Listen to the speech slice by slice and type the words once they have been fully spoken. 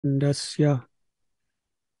Dasya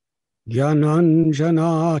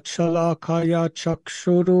Gyananjana Chalakaya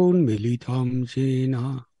Chakshurun Militam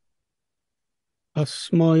Jena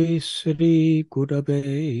Asmai Sri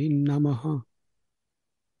Gurave Namaha.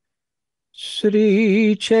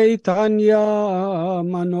 Sri Chaitanya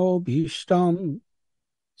Manobhishtam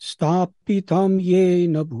Stapitam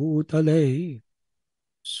Yena Bhutale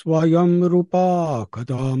Swayam Rupa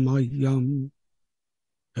Kadamayam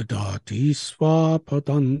Dadati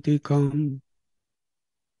Swapadantikam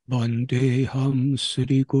Vandeham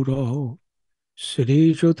Sri Guru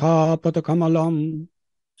Sri Juthapatakamalam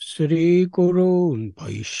Sri Gurun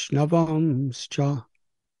Vaishnavamscha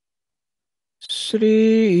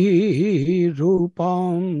Sri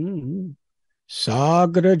Rupam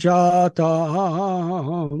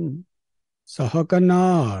Sagrajatam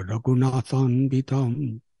Sahagana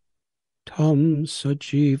Raghunathanvitam Tam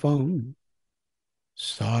Sajivam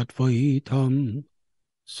Satvaitam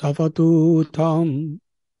Savadutam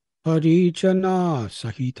Harijana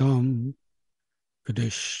Sahitam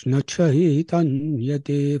Krishna Chaitanya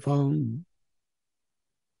Devam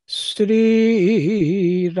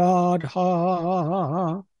Sri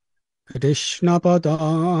Radha Krishna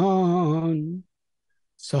Padan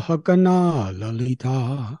Sahagana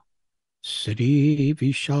Lalita Sri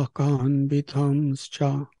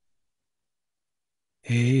Vishakhanvitamscha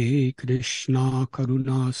He Krishna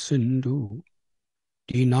Karuna Sindhu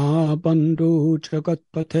Dinabandhu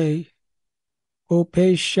Jagatpate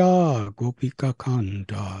Gopesha Gopika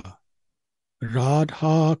Kanta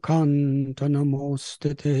Radha Kanta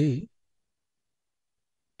Namostate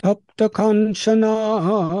Tapta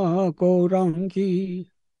Kanchana Gaurangi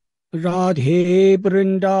Radhe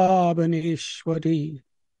Vrindavaneshwari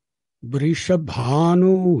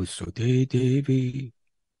Vrishabhanu Sute Devi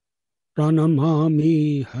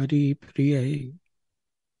Pranamami Hari Priye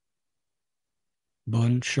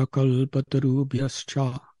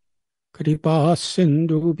Vanchakalpatarubhyascha Kripa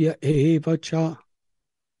Sindhubhya Evacha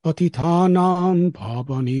Patithanam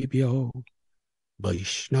Pavanebhyo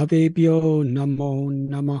Vaishnavebhyo Namo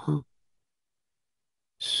Namaha.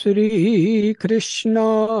 Sri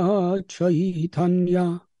Krishna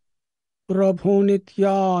Chaitanya Prabhu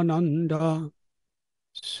Nityananda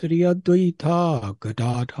Sri Advaita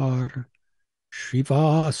Gadadhar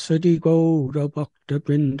Shrivasadi Gaura Bhakta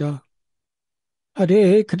Vrinda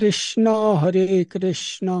Hare Krishna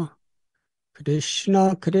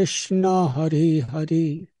Krishna Krishna Hare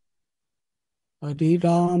Hare Hare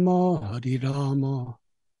Rama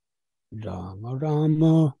Rama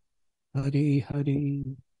Rama Hare Hare.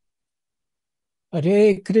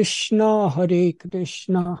 Hare Krishna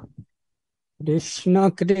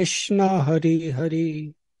Krishna Krishna Hare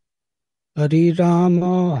Hare Hare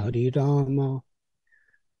Rama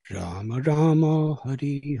Rama Rama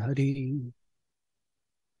Hare Hare.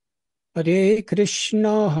 Hare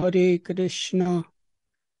Krishna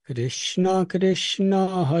Krishna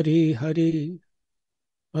Krishna Hare Hare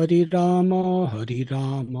Hare Rama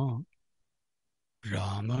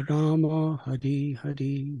Rama Rama Hare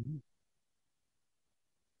Hare.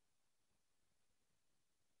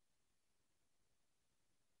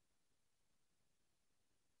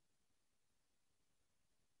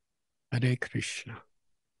 Hare Krishna.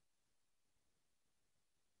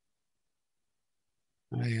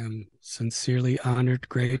 I am sincerely honored,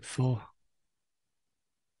 grateful,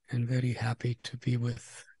 and very happy to be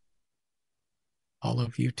with all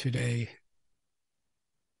of you today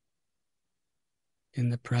in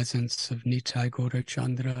the presence of Nitai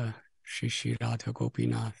Gaurachandra, Shri Radha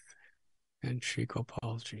Gopinath, and Shri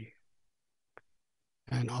Gopalji,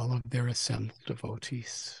 and all of their assembled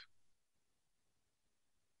devotees.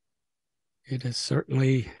 It is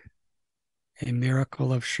certainly a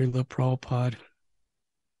miracle of Srila Prabhupada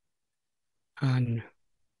on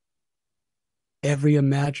every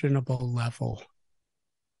imaginable level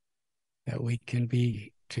that we can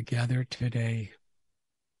be together today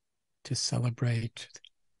to celebrate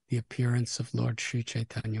the appearance of Lord Sri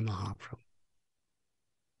Chaitanya Mahaprabhu.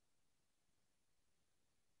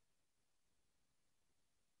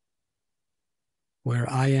 Where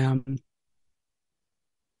I am,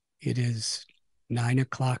 it is 9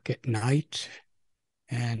 o'clock at night,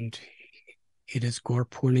 and it is Gaur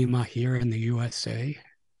Purnima here in the USA.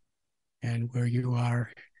 And where you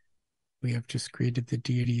are, we have just greeted the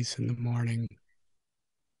deities in the morning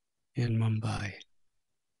in Mumbai.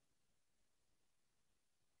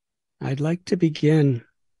 I'd like to begin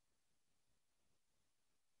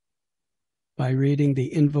by reading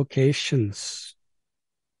the invocations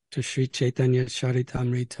to Sri Chaitanya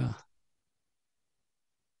Charitamrita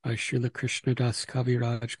by Srila Krishnadas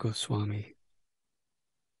Kaviraj Goswami.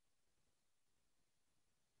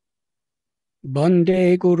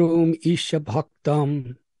 Bande Gurum Isha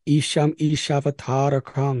Bhaktam Isham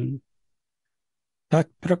Ishavatarakam Tat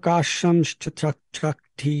Prakasham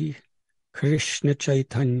Shtakti Krishna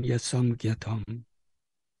Chaitanya Samgyatam.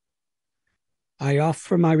 I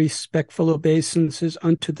offer my respectful obeisances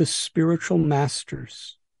unto the spiritual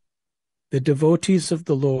masters, the devotees of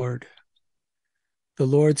the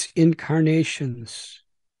Lord's incarnations,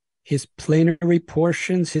 his plenary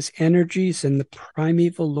portions, his energies, and the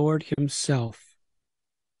primeval Lord himself,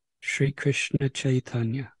 Sri Krishna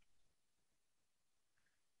Chaitanya.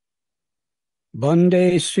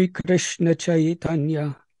 Bande Sri Krishna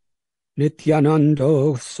Chaitanya,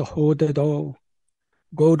 Nityanando Sahodado,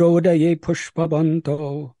 Gododaye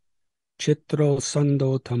Pushpabanto, Chitro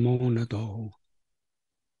Sando Tamonado.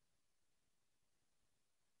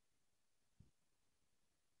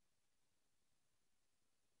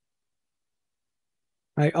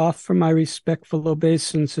 I offer my respectful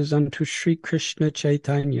obeisances unto Sri Krishna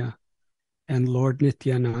Chaitanya and Lord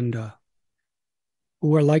Nityananda,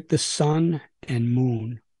 who are like the sun and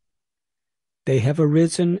moon. They have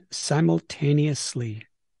arisen simultaneously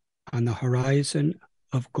on the horizon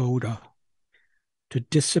of Gauda to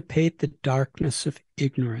dissipate the darkness of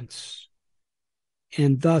ignorance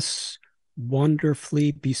and thus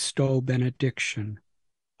wonderfully bestow benediction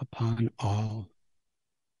upon all.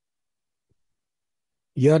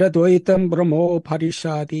 Yaradvaitam Brahmo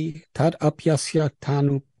Parishadi Tad Apyasya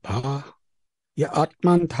Tanubha Ya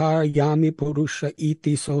Atmantar Yami Purusha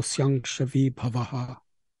Iti Sosyang Shavi Bhavaha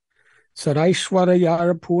Saraishwara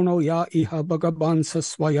Yar Puno Ya Iha Bhagavansa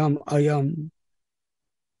Swayam Ayam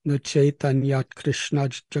Na Chaitanyat Krishna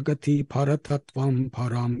Jagati Paratatvam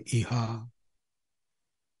Param Iha.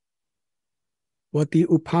 What the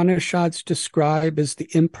Upanishads describe as the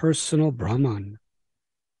impersonal Brahman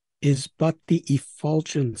is but the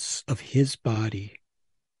effulgence of his body,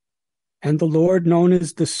 and the Lord, known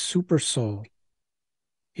as the Supersoul,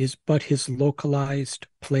 is but his localized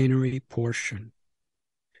plenary portion.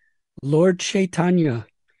 Lord Chaitanya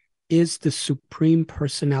is the Supreme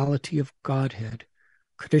Personality of Godhead,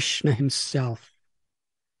 Krishna himself,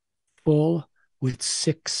 full with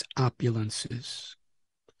 6 opulences.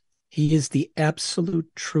 He is the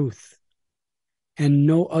absolute truth, and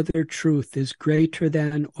no other truth is greater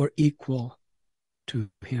than or equal to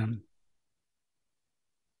him.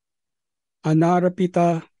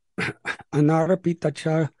 Anarapita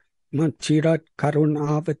cha manchirat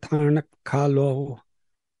karunavatarnak kalo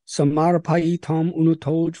samarpaitam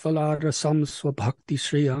unutojvalarasam swabhakti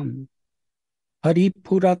shriyam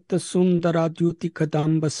haripurata sundara dyuti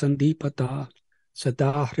kadamba sandipata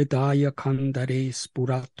sada hridaya kandare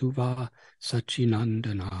spuratuva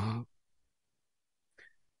sachinandana.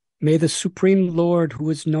 May the Supreme Lord,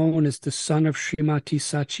 who is known as the son of Srimati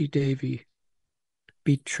Sachi Devi,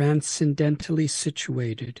 be transcendentally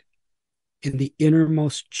situated in the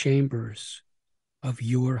innermost chambers of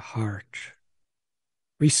your heart.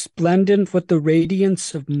 Resplendent with the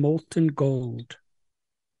radiance of molten gold,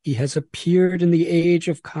 he has appeared in the age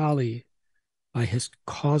of Kali by his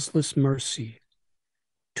causeless mercy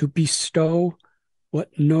to bestow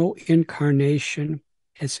what no incarnation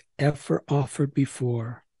has ever offered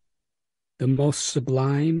before, the most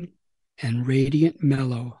sublime and radiant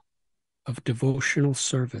mellow of devotional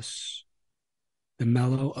service, the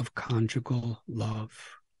mellow of conjugal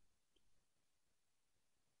love.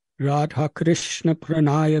 Radha Krishna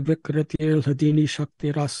Pranaya Vikratir Hladini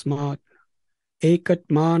Shakti Rasmat Ekat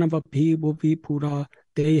Manava Bhibu Vipura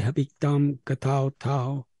Dehabiktam Gatau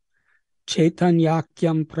Tau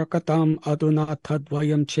Chaitanyakyam Prakatam Aduna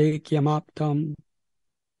Tadvayam Chekyamaptam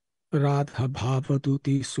Radha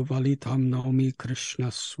Bhavaduti Suvalitam Naumi Krishna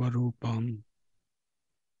Swarupam.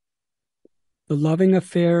 The loving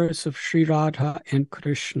affairs of Sri Radha and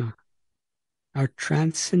Krishna are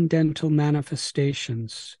transcendental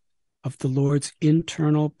manifestations of the Lord's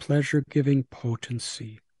internal pleasure-giving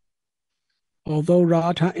potency. Although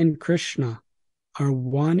Radha and Krishna are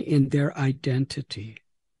one in their identity,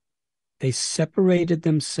 they separated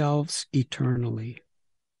themselves eternally.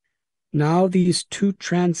 Now these 2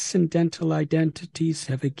 transcendental identities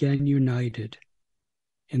have again united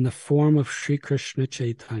in the form of Sri Krishna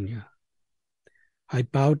Chaitanya. I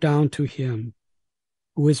bow down to him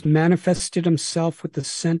who has manifested himself with the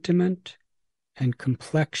sentiment and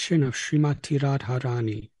complexion of Srimati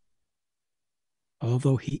Radharani,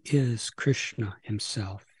 although he is Krishna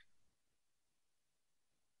himself.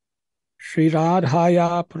 Sri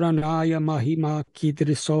Radhaya Pranaya Mahima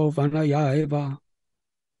Kidriso Vanaya Eva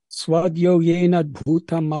Swadyo Yena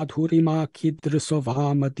Bhuta Madhurima Kidriso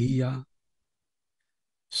Vamadiya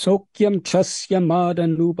Sokyam Chasya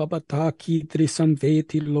Madanubabata Kidrisam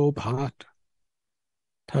Veti Lobhat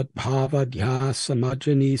Tadbhava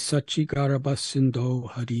dhyasamajani sachigarabasindo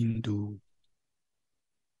harindu.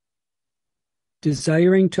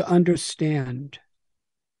 Desiring to understand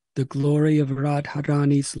the glory of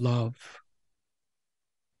Radharani's love,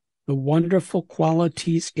 the wonderful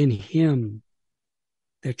qualities in him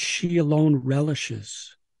that she alone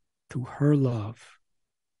relishes through her love,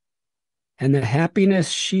 and the happiness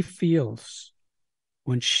she feels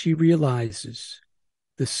when she realizes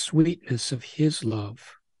the sweetness of his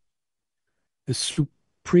love. The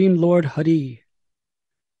Supreme Lord Hari,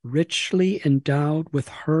 richly endowed with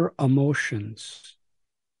her emotions,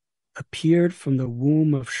 appeared from the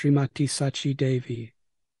womb of Srimati Sachi Devi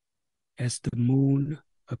as the moon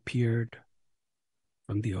appeared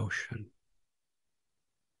from the ocean.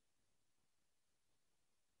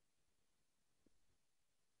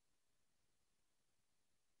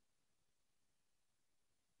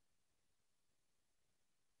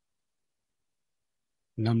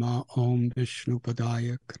 Nama Om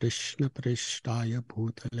Vishnupadaya Krishna Prishtaya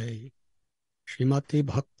Bhutale Srimati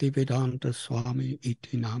Bhakti Vedanta Swami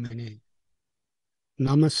Iti Namine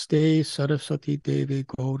Namaste Saraswati Devi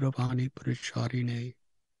Gauravani Pracharine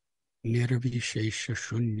Nirvishesha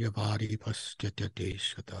Shunyavadi Pastyata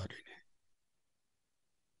Deshadarine.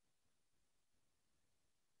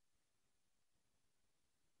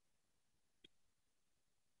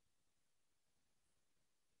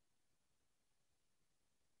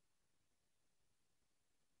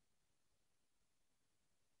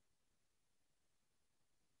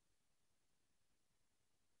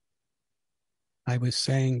 I was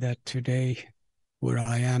saying that today, where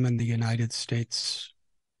I am in the United States,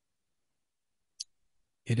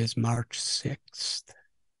 it is March 6th,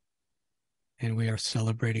 and we are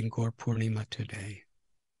celebrating Gaur Purnima today.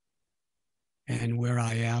 And where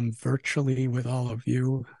I am virtually with all of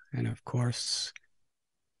you, and of course,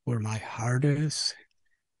 where my heart is,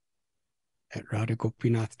 at Radha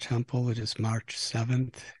Gopinath Temple, it is March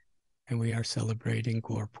 7th, and we are celebrating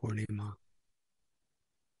Gaur Purnima.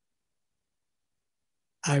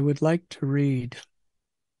 I would like to read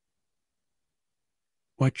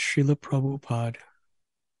what Srila Prabhupada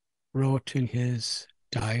wrote in his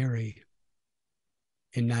diary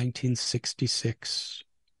in 1966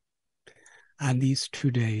 on these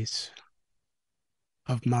 2 days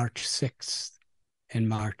of March 6th and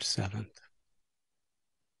March 7th.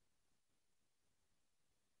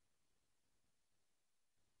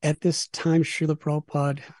 At this time, Srila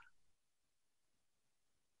Prabhupada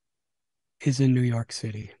is in New York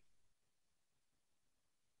City.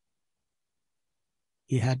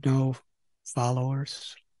 He had no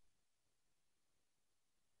followers.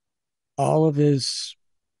 All of his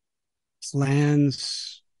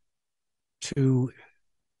plans to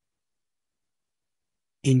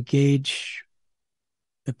engage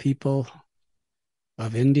the people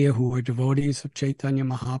of India who were devotees of Chaitanya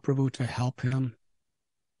Mahaprabhu to help him,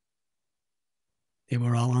 they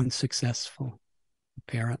were all unsuccessful,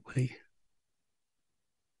 apparently.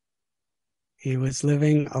 He was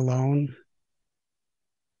living alone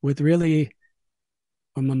with really,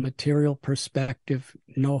 from a material perspective,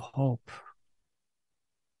 no hope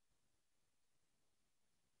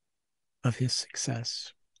of his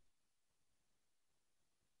success.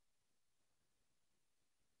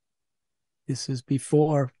 This is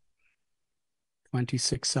before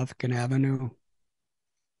 26 Suffolk Avenue,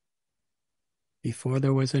 before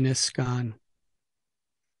there was an ISKCON,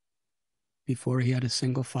 before he had a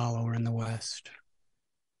single follower in the West.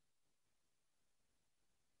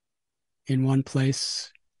 In one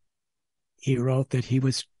place, he wrote that he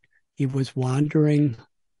was wandering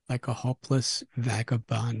like a hopeless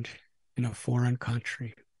vagabond in a foreign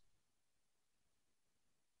country.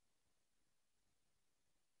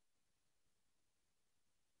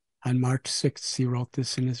 On March 6th, he wrote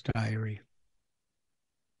this in his diary.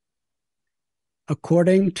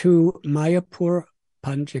 According to Mayapur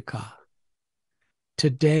Panjika,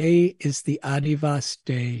 today is the Adivas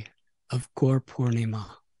day of Gaur Purnima.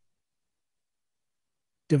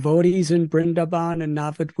 Devotees in Vrindavan and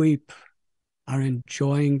Navadvip are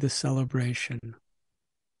enjoying the celebration.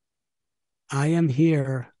 I am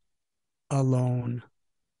here alone,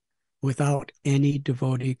 without any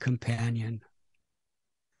devotee companion.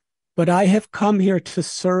 But I have come here to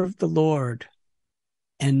serve the Lord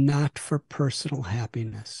and not for personal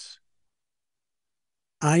happiness.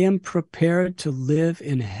 I am prepared to live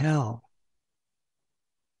in hell.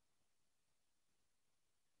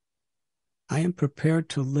 I am prepared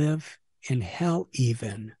to live in hell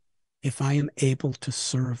even if I am able to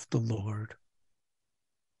serve the Lord.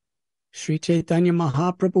 Sri Chaitanya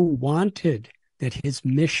Mahaprabhu wanted that his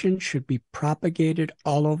mission should be propagated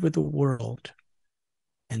all over the world.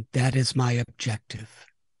 And that is my objective.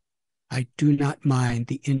 I do not mind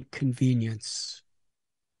the inconvenience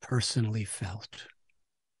personally felt.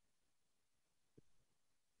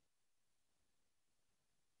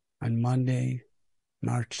 On Monday,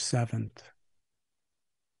 March 7th,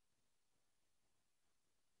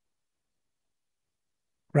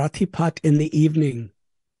 Ratipat in the evening,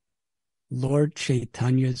 Lord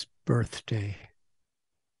Chaitanya's birthday.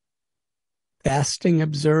 Fasting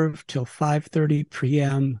observed till 5:30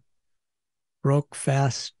 p.m., broke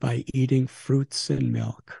fast by eating fruits and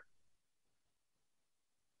milk.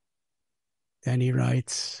 Then he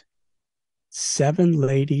writes, 7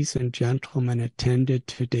 ladies and gentlemen attended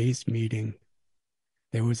today's meeting.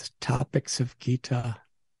 There was topics of Gita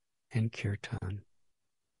and Kirtan.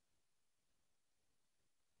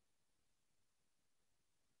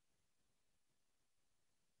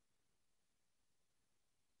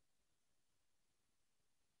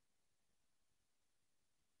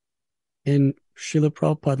 In Srila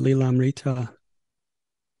Prabhupada Lilamrita,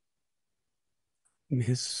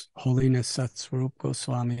 His Holiness Satsvarup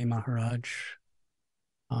Goswami Maharaj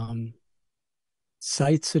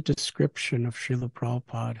cites a description of Srila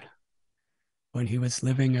Prabhupada when he was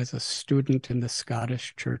living as a student in the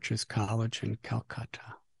Scottish Church's College in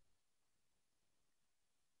Calcutta.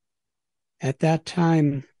 At that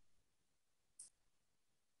time,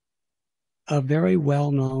 a very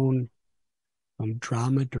well-known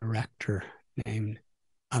drama director named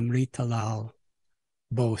Amritalal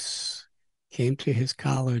Bose came to his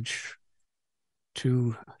college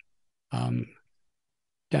to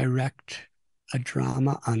direct a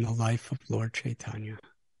drama on the life of Lord Chaitanya.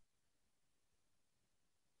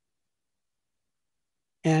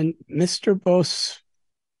 And Mr. Bose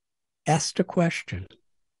asked a question.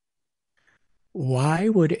 Why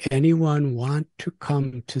would anyone want to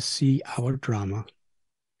come to see our drama?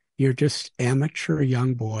 You're just amateur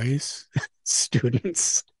young boys,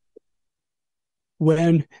 students,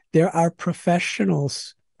 when there are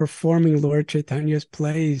professionals performing Lord Chaitanya's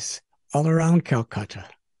plays all around Calcutta.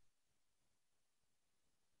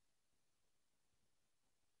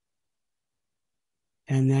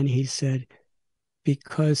 And then he said,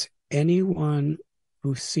 because anyone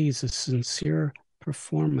who sees a sincere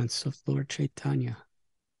performance of Lord Chaitanya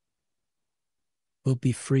will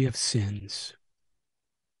be free of sins.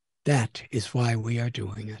 That is why we are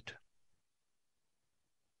doing it.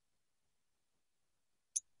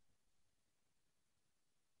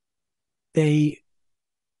 They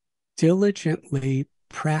diligently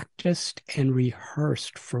practiced and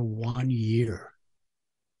rehearsed for 1 year.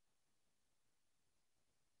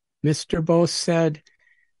 Mr. Bose said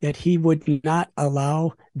that he would not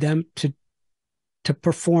allow them to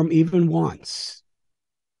perform even once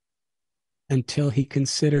until he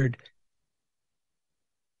considered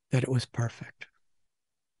that it was perfect.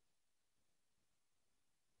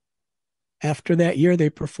 After that year, they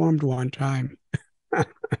performed 1 time.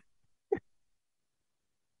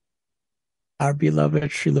 Our beloved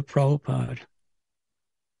Srila Prabhupada,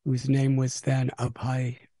 whose name was then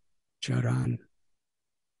Abhay Charan.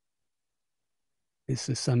 This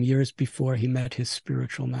is some years before he met his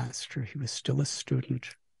spiritual master. He was still a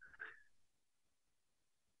student.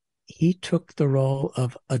 He took the role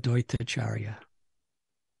of Advaitacharya.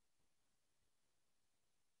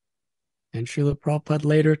 And Srila Prabhupada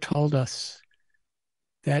later told us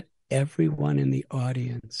that everyone in the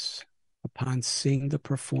audience, upon seeing the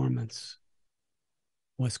performance,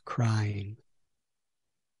 was crying.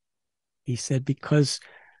 He said because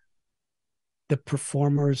the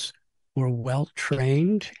performers were well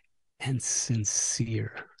trained and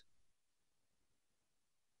sincere.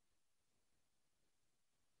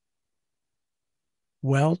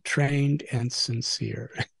 Well trained and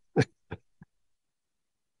sincere.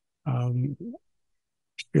 Srila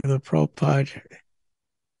Prabhupada,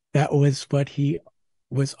 that was what he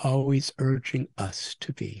was always urging us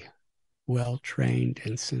to be, well trained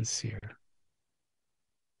and sincere.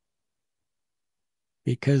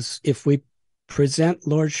 Because if we present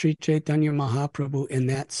Lord Sri Chaitanya Mahaprabhu in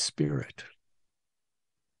that spirit,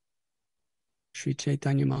 Sri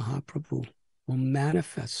Chaitanya Mahaprabhu will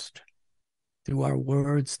manifest through our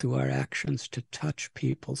words, through our actions, to touch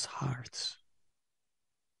people's hearts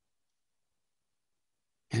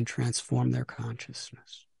and transform their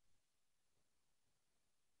consciousness.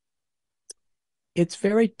 It's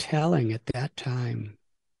very telling at that time.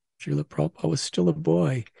 Srila Prabhupada was still a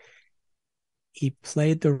boy. He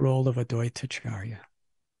played the role of Advaitacharya.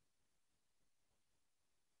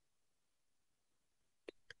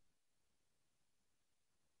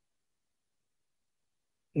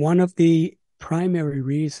 One of the primary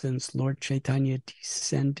reasons Lord Chaitanya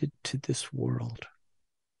descended to this world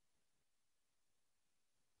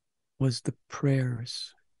was the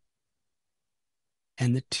prayers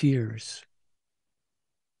and the tears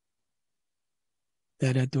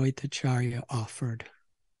that Advaitacharya offered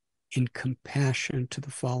in compassion to the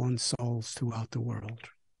fallen souls throughout the world.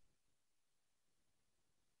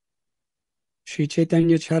 Sri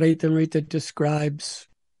Chaitanya Charitamrita describes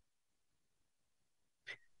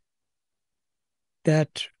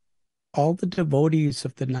that all the devotees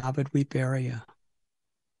of the Navadvip area,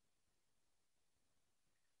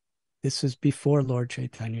 this is before Lord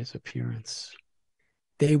Chaitanya's appearance,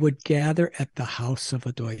 they would gather at the house of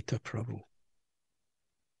Advaita Prabhu.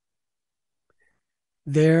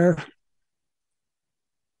 There,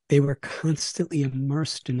 they were constantly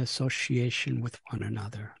immersed in association with one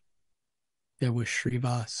another. There was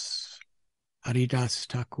Srivas, Haridas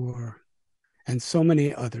Thakur, and so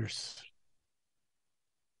many others.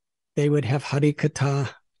 They would have Hari Katha.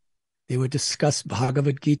 They would discuss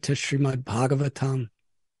Bhagavad Gita, Srimad Bhagavatam,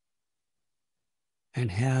 and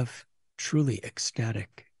have truly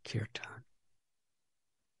ecstatic kirtan.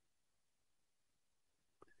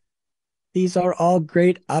 These are all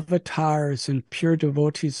great avatars and pure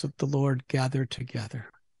devotees of the Lord gathered together.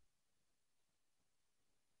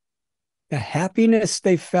 The happiness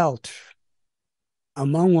they felt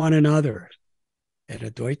among one another at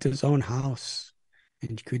Advaita's own house.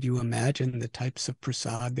 And could you imagine the types of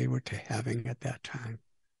prasad they were having at that time?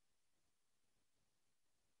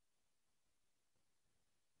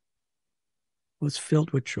 Was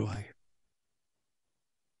filled with joy.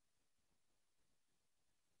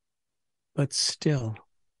 But still,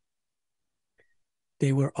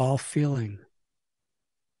 they were all feeling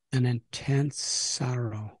an intense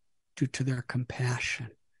sorrow due to their compassion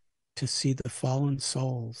to see the fallen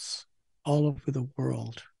souls all over the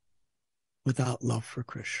world without love for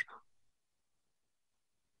Krishna.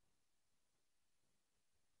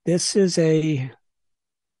 This is a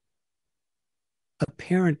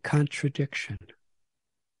apparent contradiction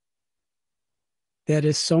that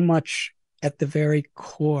is so much at the very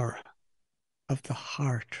core of the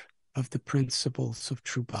heart of the principles of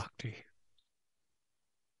true bhakti.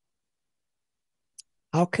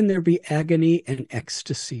 How can there be agony and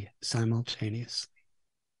ecstasy simultaneously?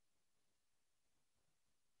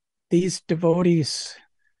 These devotees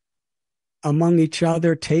among each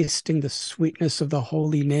other, tasting the sweetness of the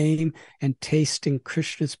holy name and tasting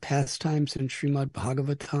Krishna's pastimes in Srimad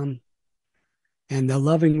Bhagavatam, and the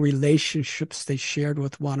loving relationships they shared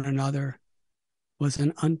with one another, was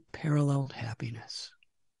an unparalleled happiness.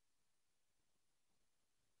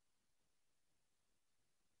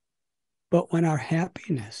 But when our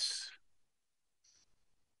happiness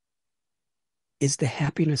is the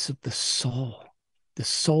happiness of the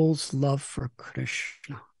soul's love for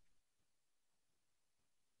Krishna,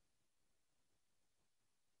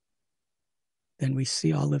 then we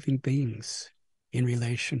see all living beings in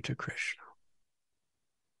relation to Krishna.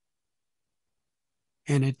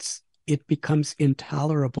 And it becomes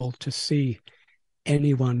intolerable to see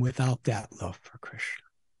anyone without that love for Krishna,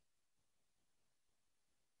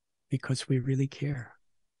 because we really care.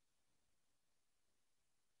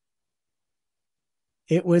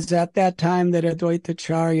 It was at that time that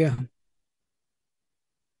Advaitacharya,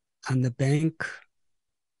 on the bank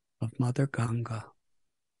of Mother Ganga,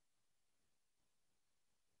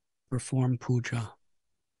 performed puja.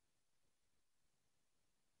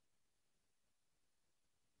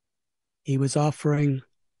 He was offering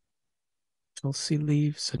tulsi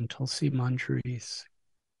leaves and tulsi manjaris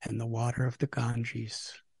and the water of the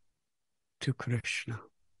Ganges to Krishna,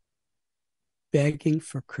 begging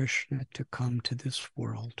for Krishna to come to this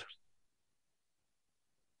world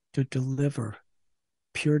to deliver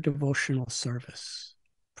pure devotional service,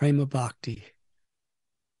 prema bhakti,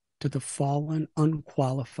 to the fallen,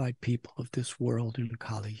 unqualified people of this world in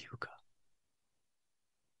Kali Yuga.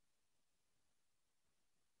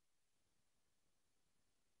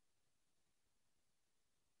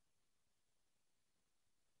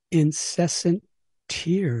 Incessant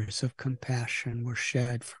tears of compassion were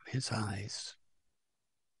shed from his eyes.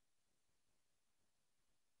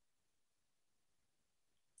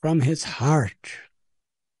 From his heart,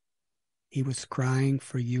 he was crying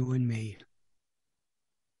for you and me.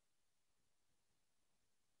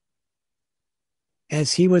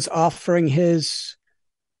 As he was offering his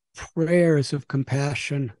prayers of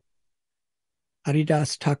compassion,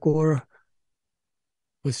 Haridas Thakur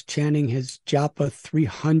was chanting his japa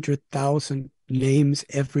 300,000 names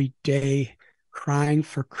every day, crying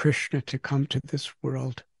for Krishna to come to this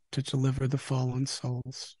world to deliver the fallen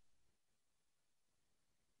souls.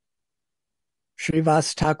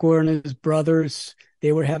 Srivas Thakur and his brothers,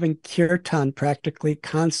 they were having kirtan practically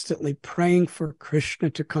constantly, praying for Krishna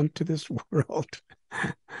to come to this world,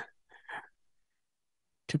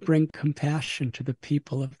 to bring compassion to the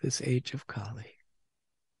people of this age of Kali.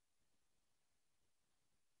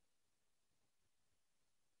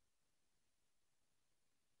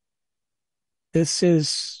 This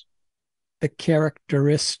is the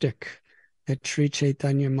characteristic that Sri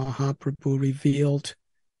Chaitanya Mahaprabhu revealed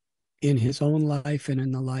in his own life and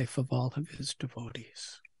in the life of all of his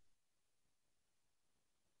devotees.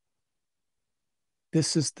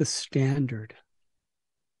 This is the standard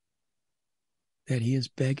that he is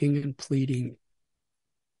begging and pleading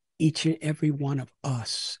each and every one of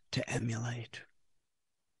us to emulate.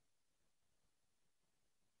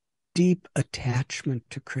 Deep attachment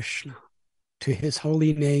to Krishna, to his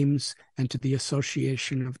holy names, and to the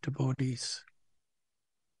association of devotees.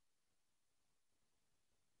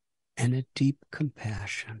 And a deep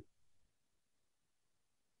compassion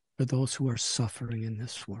for those who are suffering in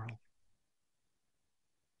this world.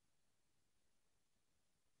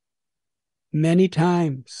 Many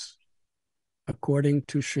times, according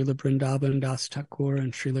to Srila Vrindavan Das Thakur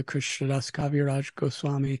and Srila Krishnadas Kaviraj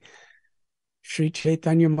Goswami, Sri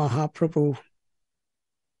Chaitanya Mahaprabhu,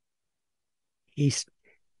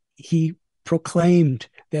 he proclaimed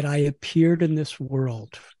that I appeared in this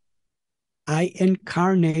world. I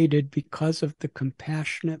incarnated because of the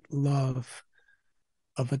compassionate love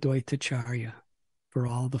of Advaitacharya for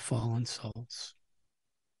all the fallen souls.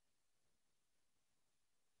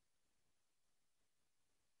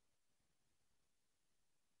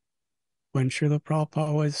 When Srila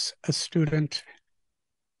Prabhupada was a student,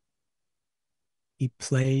 he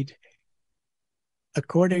played,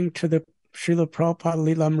 according to the Srila Prabhupada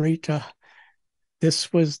Lilamrita,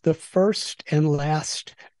 this was the first and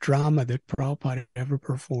last drama that Prabhupada ever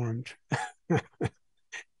performed.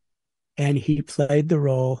 And he played the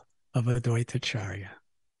role of Advaitacharya.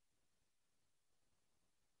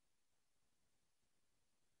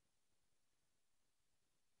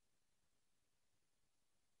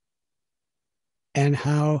 And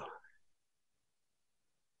how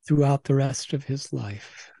throughout the rest of his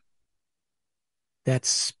life, that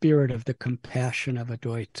spirit of the compassion of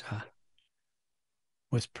Advaita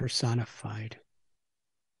was personified.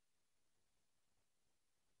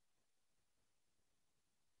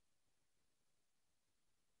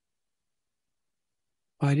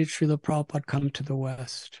 Why did Srila Prabhupada come to the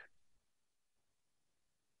West?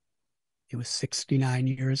 He was 69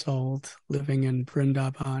 years old, living in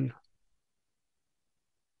Vrindavan.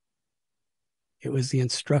 It was the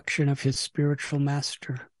instruction of his spiritual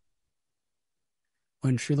master.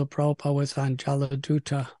 When Srila Prabhupada was on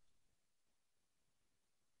Jaladuta,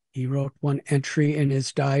 he wrote one entry in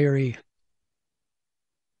his diary.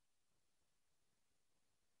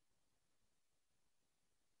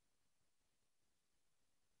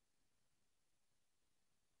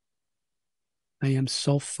 I am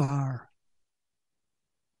so far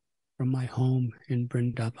from my home in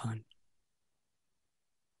Vrindavan.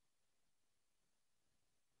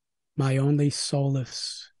 My only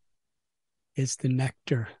solace is the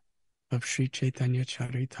nectar of Sri Chaitanya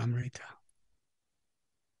Charitamrita.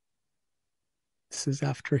 This is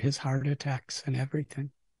after his heart attacks and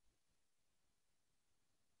everything.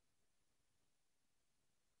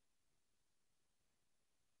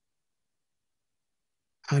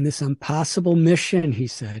 On this impossible mission, he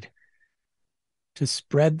said, to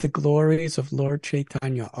spread the glories of Lord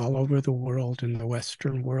Chaitanya all over the world, in the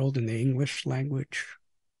Western world, in the English language.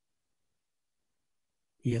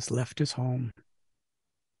 He has left his home.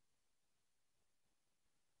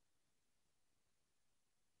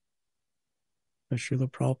 But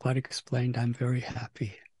Srila Prabhupada explained, I'm very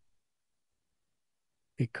happy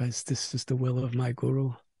because this is the will of my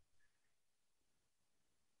Guru.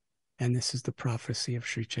 And this is the prophecy of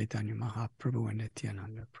Sri Chaitanya Mahaprabhu and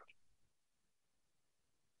Nityananda Prabhu.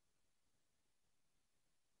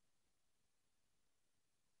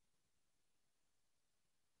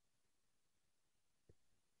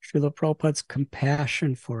 Srila Prabhupada's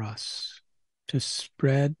compassion for us to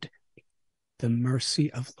spread the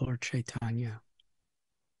mercy of Lord Chaitanya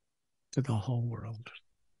to the whole world.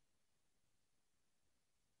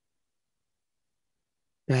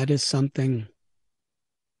 That is something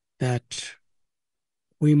that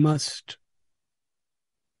we must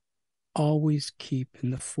always keep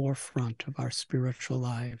in the forefront of our spiritual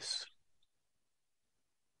lives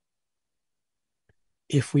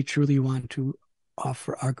if we truly want to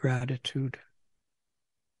offer our gratitude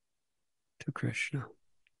to Krishna.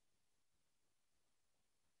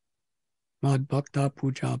 Mad Bhakta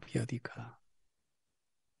Puja Bhyadika.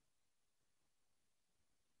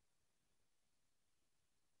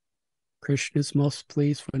 Krishna is most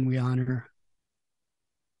pleased when we honor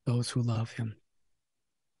those who love him,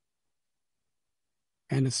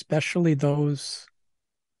 and especially those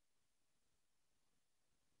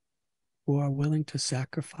who are willing to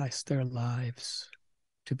sacrifice their lives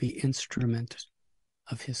to be instrument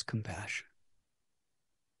of his compassion.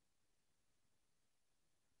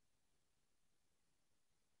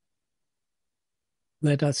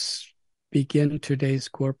 Let us begin today's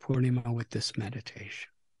Gaur Purnima with this meditation.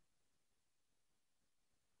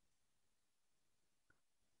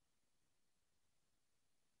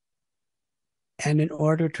 And in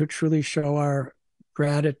order to truly show our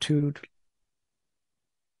gratitude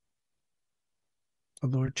to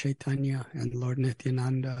Lord Chaitanya and Lord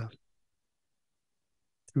Nityananda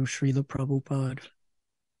through Srila Prabhupada,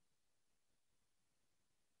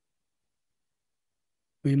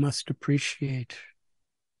 we must appreciate,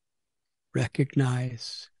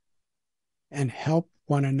 recognize, and help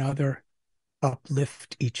one another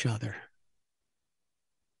uplift each other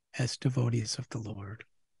as devotees of the Lord.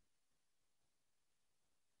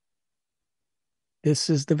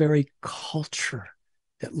 This is the very culture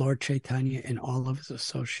that Lord Chaitanya and all of his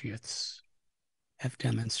associates have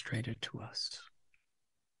demonstrated to us.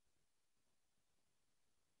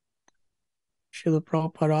 Srila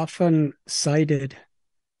Prabhupada often cited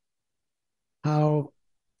how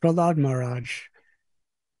Prahlad Maharaj,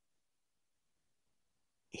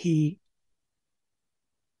 he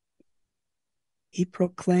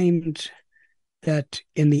proclaimed that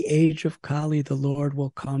in the age of Kali, the Lord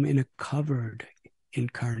will come in a covered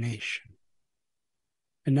incarnation.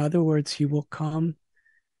 In other words, he will come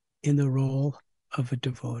in the role of a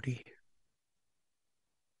devotee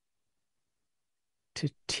to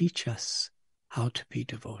teach us how to be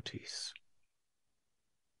devotees.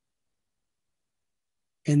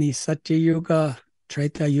 In the Satya Yuga,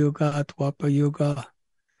 Treta Yuga, Dwapara Yuga,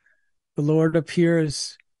 the Lord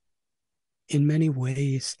appears in many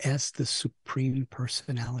ways as the supreme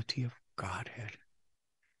personality of Godhead,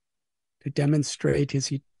 to demonstrate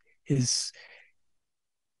his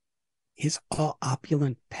all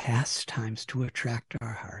opulent pastimes to attract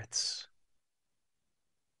our hearts.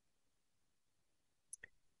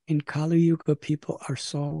 In Kali Yuga, people are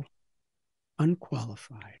so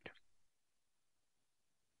unqualified.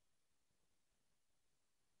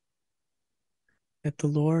 That the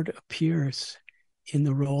Lord appears in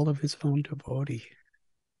the role of his own devotee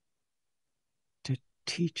to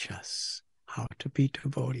teach us how to be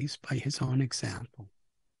devotees by his own example.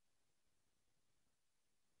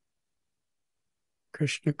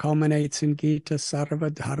 Krishna culminates in Gita,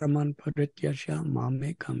 Sarva Dharman Parityasya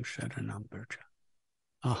Mamekam Sharanam Vraja.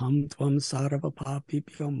 Aham Tvam Sarva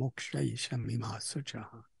Papibhyo Mokshayishami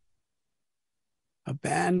Masujaha.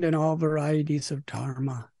 Abandon all varieties of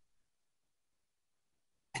dharma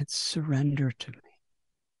and surrender to me.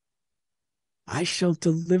 I shall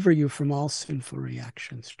deliver you from all sinful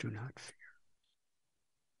reactions. Do not fear.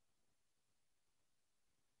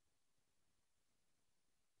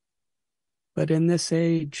 But in this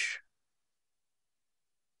age,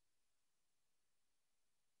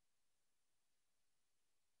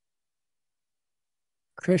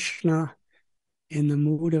 Krishna, in the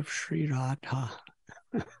mood of Sri Radha,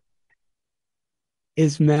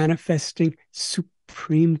 is manifesting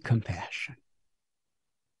supreme compassion.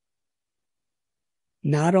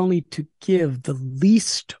 Not only to give the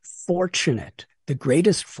least fortunate the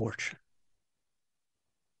greatest fortune,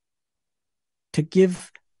 to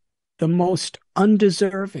give the most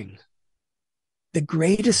undeserving the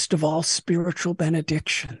greatest of all spiritual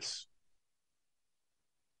benedictions.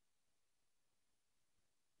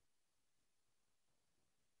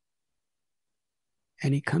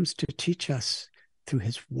 And he comes to teach us through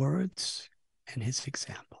his words and his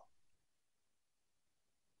example.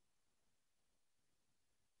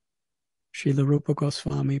 Srila Rupa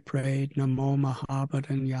Goswami prayed, Namo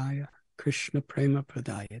Mahabharanyaya Krishna Prema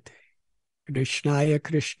Pradayate Krishnaya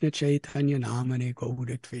Krishna Chaitanya Namane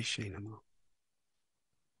Gauratvishe Namo.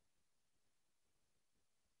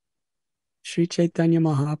 Sri Chaitanya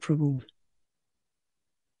Mahaprabhu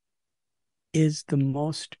is the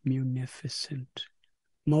most munificent,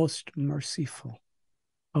 most merciful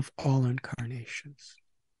of all incarnations.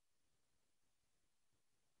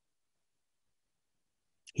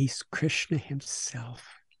 He's Krishna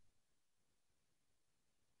himself.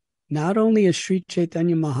 Not only is Sri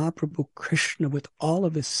Chaitanya Mahaprabhu Krishna with all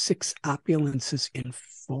of his 6 opulences in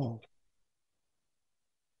full,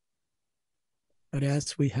 but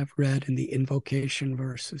as we have read in the invocation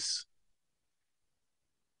verses,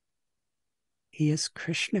 he is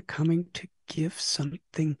Krishna coming to give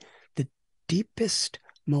something, the deepest,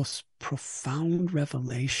 most profound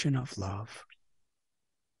revelation of love.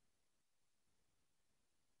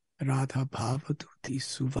 Radha Bhavaduti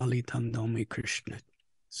Suvalitam Nomi Krishna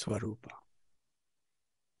Swarupa.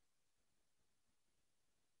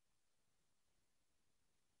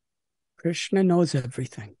 Krishna knows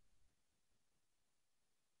everything.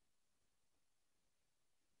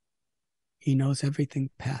 He knows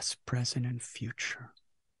everything past, present, and future.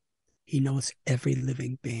 He knows every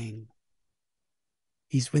living being.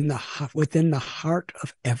 He's within the heart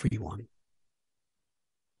of everyone.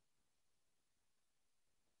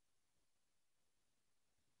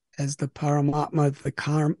 As the Paramatma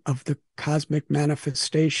of the cosmic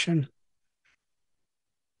manifestation,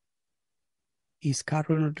 he's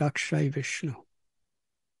Karunodakshay Vishnu.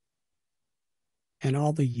 And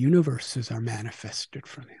all the universes are manifested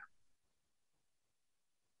from him.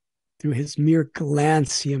 Through his mere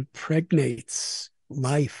glance, he impregnates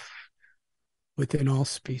life within all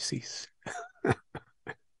species.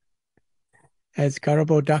 As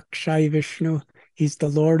Garbhodakshay Vishnu, he's the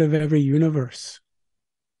Lord of every universe.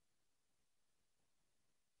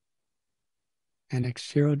 And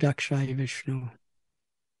Kshirodakshay Vishnu,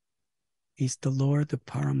 he's the Lord, the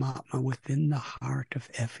Paramatma, within the heart of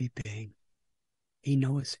every being. He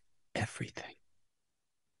knows everything.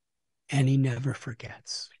 And he never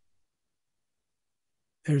forgets.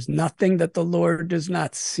 There's nothing that the Lord does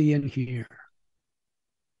not see and hear.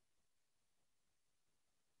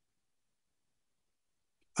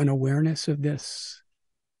 An awareness of this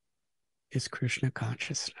is Krishna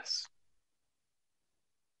consciousness.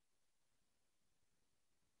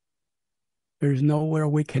 There's nowhere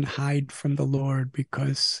we can hide from the Lord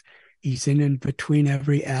because he's in and between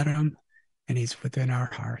every atom and he's within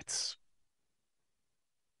our hearts.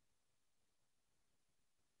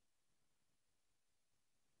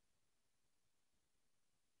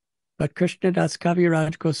 But Krishnadas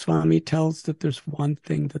Kaviraj Goswami tells that there's one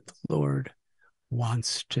thing that the Lord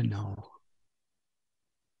wants to know.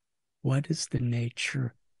 What is the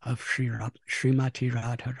nature of Srimati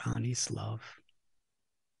Radharani's love?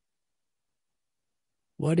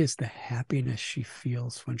 What is the happiness she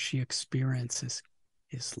feels when she experiences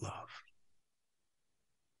his love?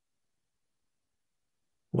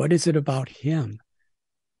 What is it about him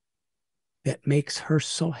that makes her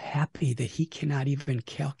so happy that he cannot even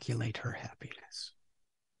calculate her happiness?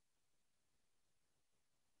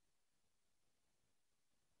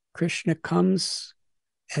 Krishna comes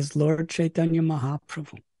as Lord Chaitanya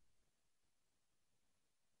Mahaprabhu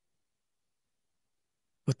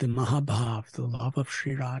with the Mahabhav, the love of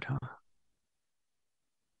Sri Radha,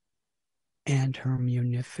 and her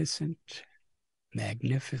magnificent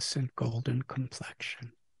golden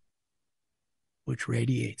complexion, which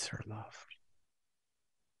radiates her love.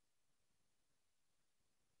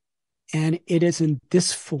 And it is in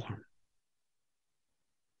this form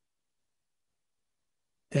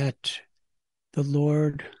that the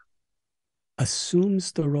Lord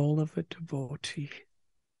assumes the role of a devotee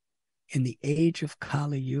in the age of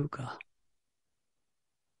Kali Yuga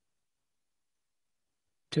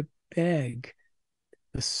to beg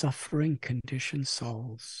the suffering conditioned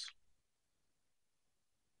souls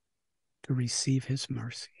to receive his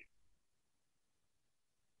mercy.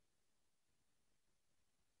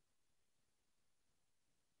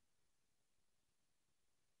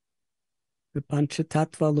 The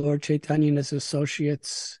Panchatattva, Lord Chaitanya and his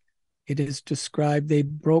associates, it is described, they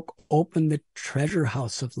broke open the treasure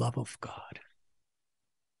house of love of God.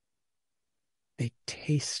 They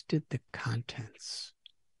tasted the contents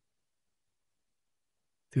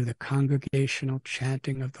through the congregational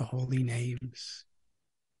chanting of the holy names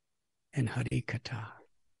and Hari Katha.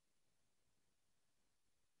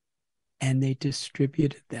 And they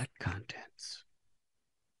distributed that contents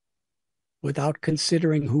without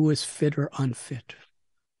considering who is fit or unfit,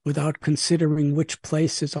 without considering which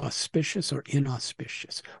place is auspicious or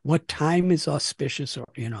inauspicious, what time is auspicious or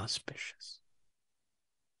inauspicious.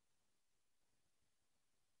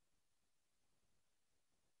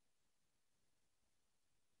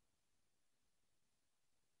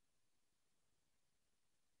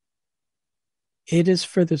 It is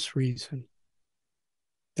for this reason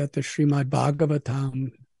that the Srimad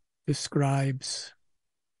Bhagavatam describes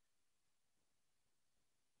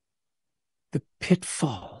the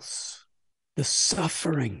pitfalls, the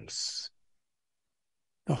sufferings,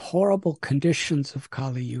 the horrible conditions of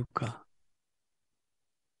Kali Yuga.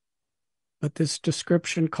 But this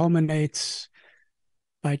description culminates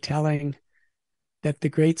by telling that the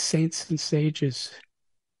great saints and sages,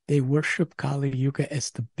 they worship Kali Yuga as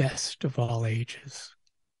the best of all ages,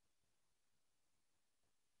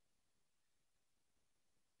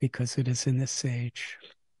 because it is in this age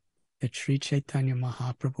that Sri Chaitanya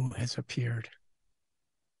Mahaprabhu has appeared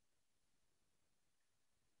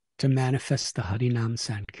to manifest the Harinam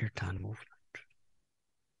Sankirtan movement.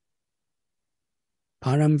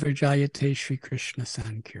 Param Virjayate Sri Krishna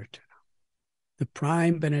Sankirtan, the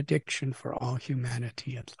prime benediction for all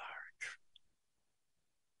humanity at large.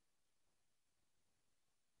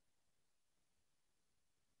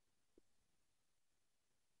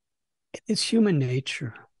 It is human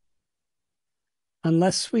nature.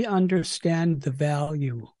 Unless we understand the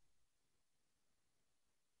value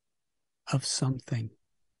of something,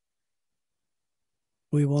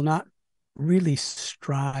 we will not really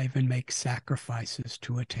strive and make sacrifices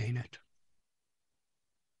to attain it.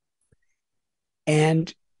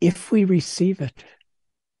 And if we receive it,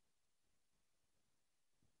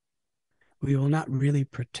 we will not really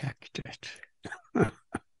protect it.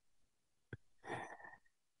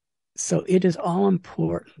 So it is all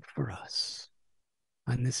important for us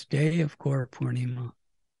on this day of Gaur Purnima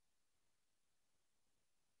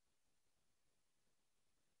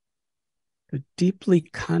to deeply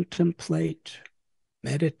contemplate,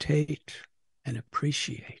 meditate, and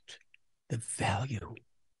appreciate the value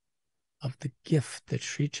of the gift that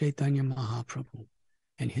Sri Chaitanya Mahaprabhu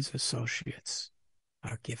and his associates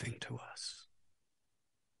are giving to us.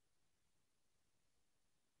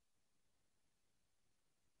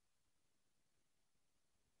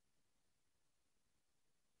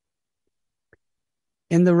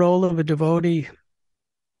 In the role of a devotee,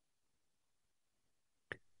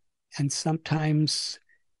 and sometimes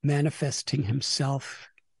manifesting himself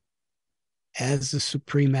as the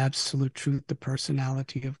supreme absolute truth, the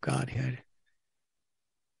personality of Godhead,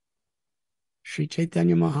 Sri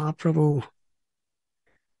Chaitanya Mahaprabhu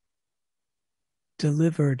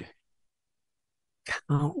delivered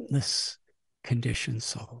countless conditioned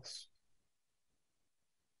souls.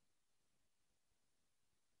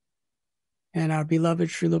 And our beloved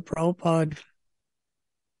Srila Prabhupada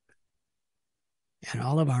and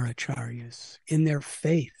all of our acharyas, in their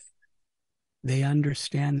faith, they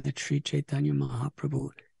understand that Sri Chaitanya Mahaprabhu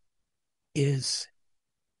is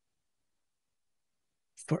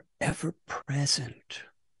forever present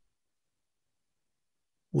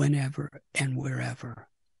whenever and wherever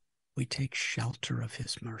we take shelter of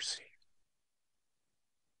his mercy.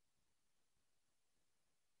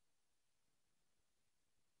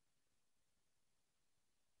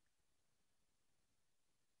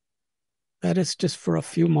 Let us just for a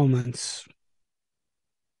few moments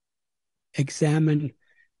examine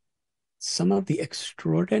some of the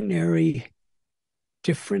extraordinary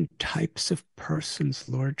different types of persons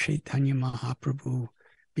Lord Chaitanya Mahaprabhu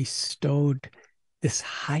bestowed this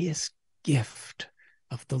highest gift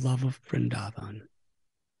of the love of Vrindavan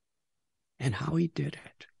and how he did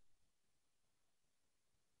it.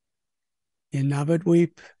 In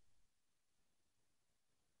Navadvip,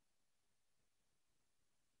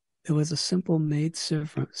 there was a simple maid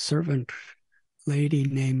servant lady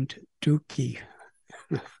named Duki.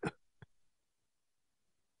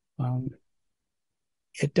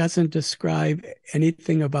 It doesn't describe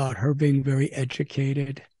anything about her being very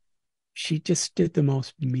educated. She just did the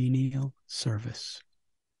most menial service.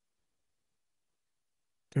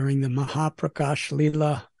 During the Mahaprakash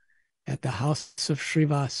Leela at the house of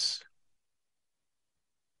Srivas,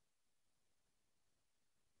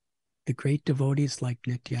 the great devotees like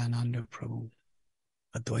Nityananda Prabhu,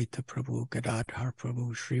 Advaita Prabhu, Gadadhar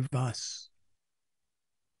Prabhu, Srivas,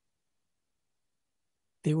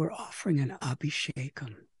 they were offering an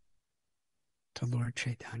abhishekam to Lord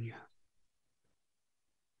Chaitanya.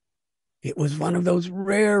 It was one of those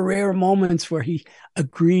rare moments where he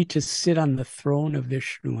agreed to sit on the throne of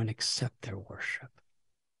Vishnu and accept their worship.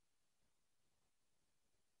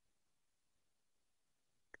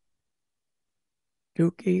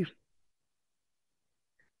 Duki,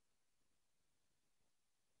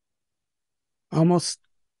 almost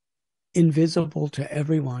invisible to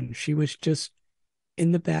everyone. She was just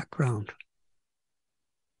in the background.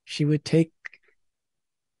 She would take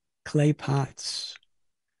clay pots,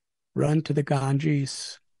 run to the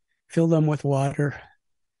Ganges, fill them with water,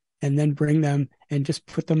 and then bring them and just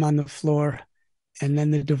put them on the floor. And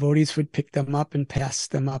then the devotees would pick them up and pass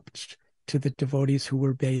them up to the devotees who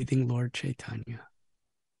were bathing Lord Chaitanya.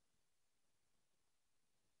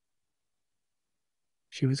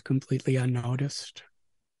 She was completely unnoticed,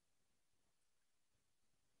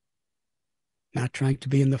 not trying to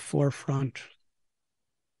be in the forefront,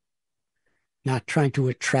 not trying to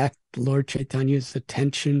attract Lord Chaitanya's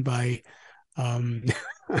attention by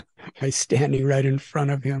by standing right in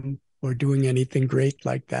front of him or doing anything great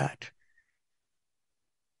like that.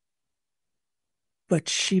 but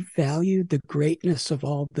she valued the greatness of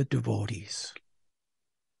all the devotees.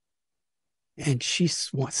 And she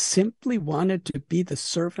simply wanted to be the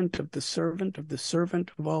servant of the servant of the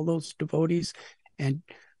servant of all those devotees. And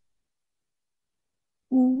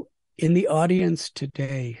who in the audience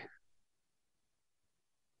today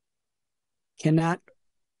cannot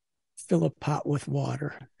fill a pot with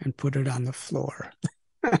water and put it on the floor?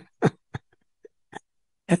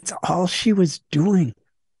 That's all she was doing.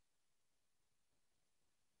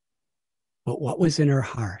 But what was in her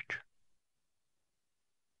heart?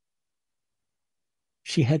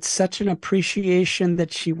 She had such an appreciation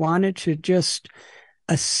that she wanted to just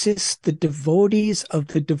assist the devotees of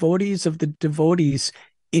the devotees of the devotees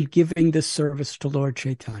in giving this service to Lord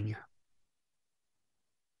Chaitanya.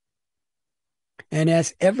 And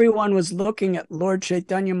as everyone was looking at Lord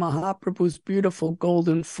Chaitanya Mahaprabhu's beautiful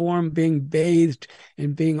golden form being bathed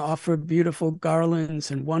and being offered beautiful garlands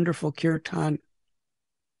and wonderful kirtan,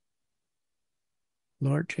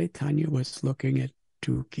 Lord Chaitanya was looking at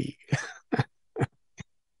Duki.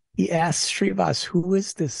 He asked Srivas, who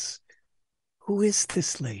is this? Who is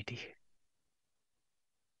this lady?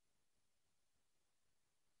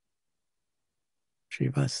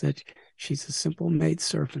 Srivas said, she's a simple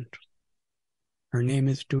maidservant. Her name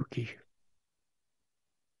is Duki.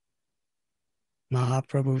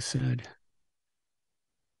 Mahaprabhu said,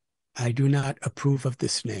 I do not approve of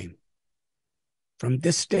this name. From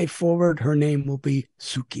this day forward, her name will be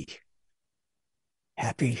Suki,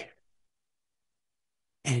 happy.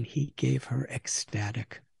 And he gave her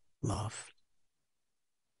ecstatic love.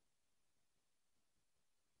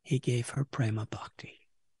 He gave her prema bhakti.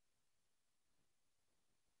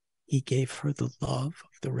 He gave her the love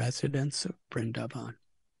of the residents of Vrindavan.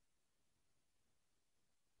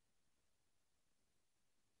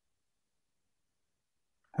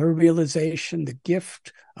 Her realization, the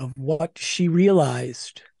gift of what she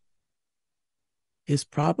realized, is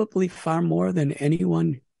probably far more than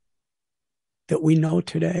anyone that we know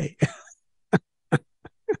today.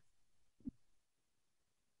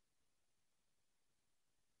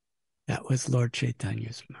 That was Lord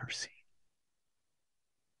Chaitanya's mercy.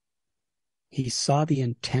 He saw the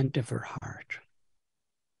intent of her heart.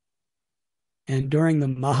 And during the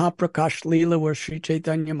Mahaprakash Leela, where Sri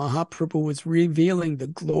Chaitanya Mahaprabhu was revealing the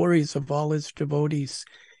glories of all his devotees,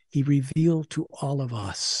 he revealed to all of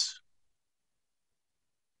us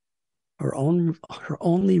her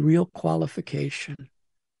only real qualification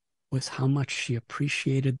was how much she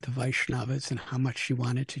appreciated the Vaishnavas and how much she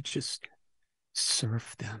wanted to just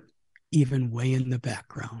serve them, even way in the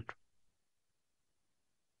background.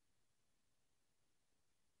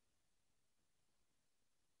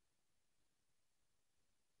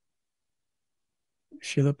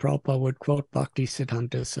 Srila Prabhupada would quote Bhakti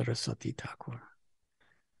Siddhanta Saraswati Thakur.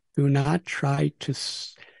 Do not try to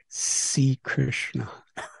see Krishna,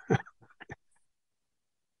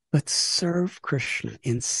 but serve Krishna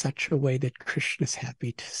in such a way that Krishna is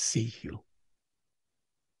happy to see you.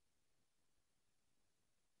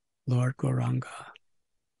 Lord Gauranga,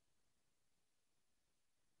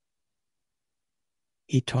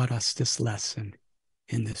 he taught us this lesson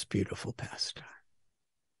in this beautiful pastime.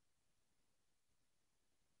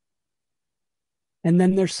 And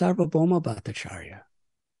then there's Sarvabhauma Bhattacharya.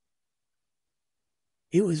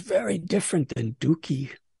 He was very different than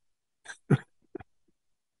Duki.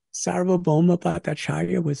 Sarvabhauma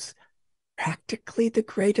Bhattacharya was practically the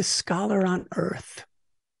greatest scholar on earth.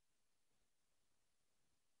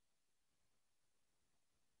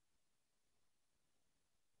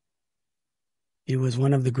 He was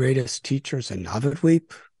one of the greatest teachers in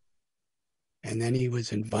Navadvip. And then he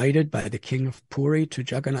was invited by the king of Puri to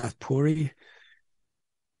Jagannath Puri.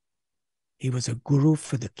 He was a guru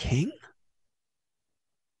for the king.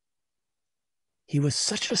 He was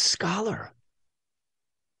such a scholar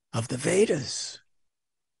of the Vedas,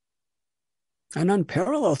 an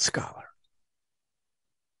unparalleled scholar,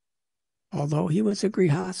 although he was a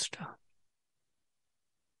grihasta.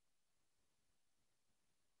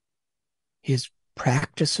 His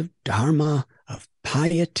practice of dharma, of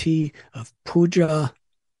piety, of puja,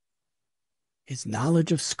 his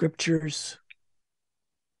knowledge of scriptures,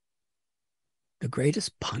 the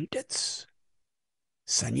greatest pundits,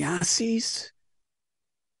 sannyasis,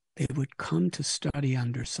 they would come to study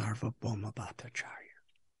under Sarvabhauma Bhattacharya.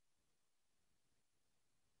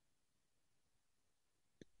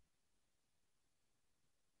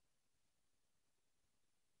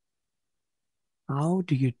 How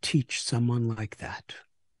do you teach someone like that?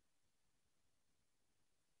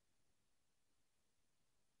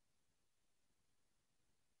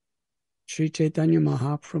 Sri Chaitanya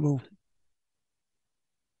Mahaprabhu,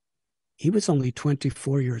 He was only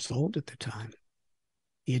 24 years old at the time.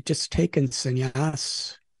 He had just taken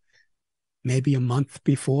sannyas maybe a month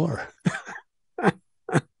before.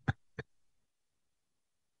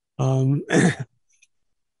 Sarvabhauma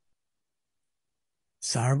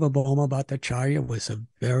Bhattacharya was a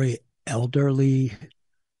very elderly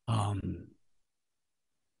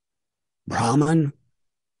Brahmin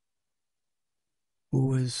who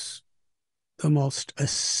was the most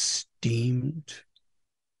esteemed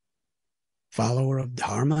follower of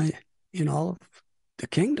Dharma in all of the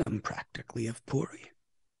kingdom, practically, of Puri.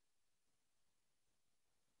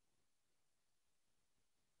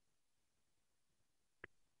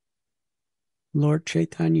 Lord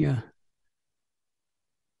Chaitanya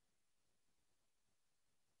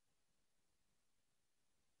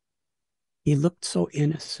he looked so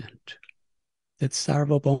innocent that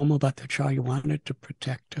Sarvabhauma Bhattacharya wanted to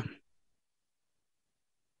protect him.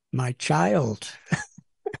 My child,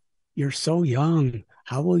 you're so young.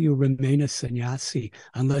 How will you remain a sannyasi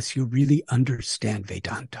unless you really understand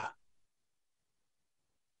Vedanta?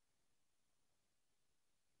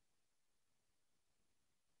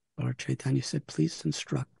 Lord Chaitanya said, please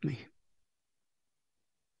instruct me.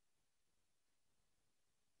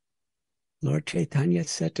 Lord Chaitanya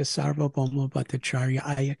said to Sarvabhauma Bhattacharya,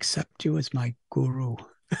 I accept you as my guru.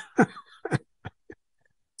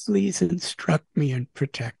 Please instruct me and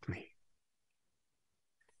protect me.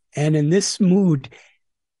 And in this mood,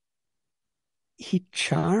 he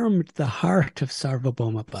charmed the heart of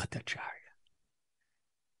Sarvabhauma Bhattacharya.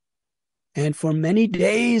 And for many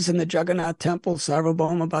days in the Jagannath temple,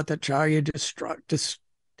 Sarvabhauma Bhattacharya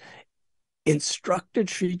instructed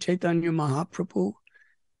Sri Chaitanya Mahaprabhu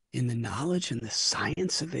in the knowledge and the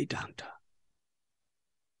science of Vedanta.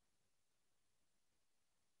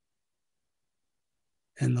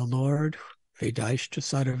 And the Lord, Vedaishta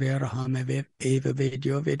Sarveraham Eva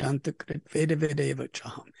Vedyo Vedanta Krit Veda Vedeva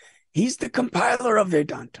Chaham. He's the compiler of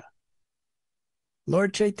Vedanta.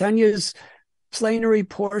 Lord Chaitanya's plenary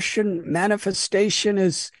portion manifestation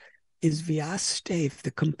is Vyasadeva,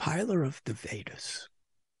 the compiler of the Vedas.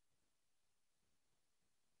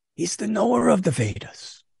 He's the knower of the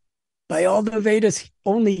Vedas. By all the Vedas,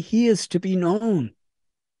 only he is to be known.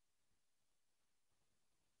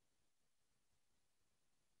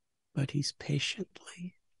 But he's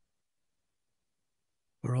patiently,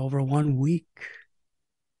 for over 1 week,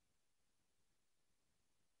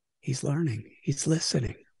 he's learning, he's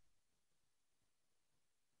listening.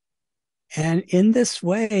 And in this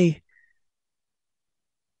way,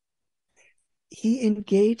 he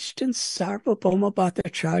engaged in Sarvabhauma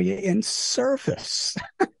Bhattacharya in service.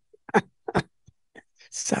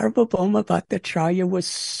 Sarvabhauma Bhattacharya was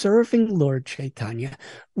serving Lord Chaitanya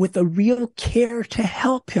with a real care to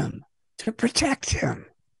help him, to protect him.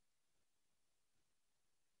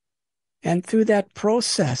 And through that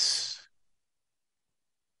process,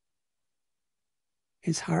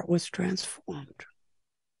 his heart was transformed.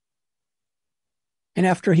 And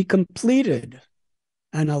after he completed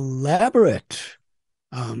an elaborate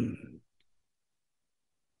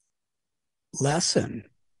lesson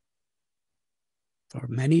for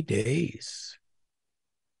many days,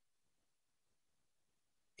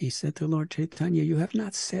 he said to Lord Chaitanya, you have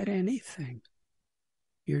not said anything.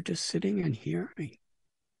 You're just sitting and hearing.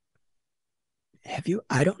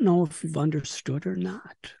 I don't know if you've understood or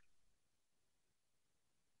not.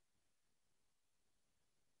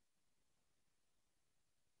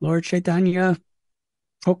 Lord Chaitanya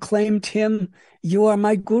proclaimed him, you are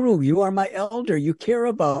my guru, you are my elder, you care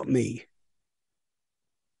about me.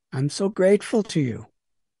 I'm so grateful to you.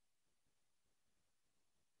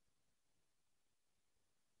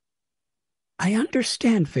 I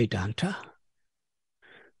understand Vedanta,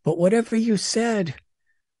 but whatever you said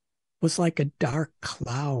was like a dark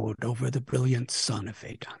cloud over the brilliant sun of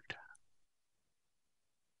Vedanta.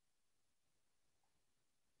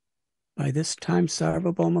 By this time,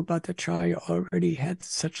 Sarvabhauma Bhattacharya already had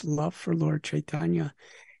such love for Lord Chaitanya.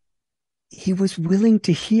 He was willing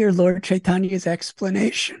to hear Lord Chaitanya's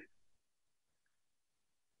explanation.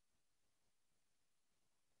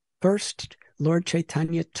 First, Lord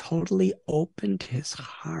Chaitanya totally opened his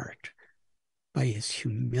heart by his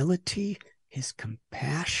humility, his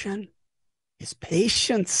compassion, his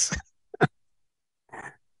patience.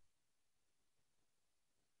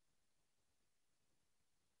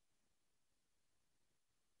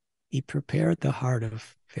 He prepared the heart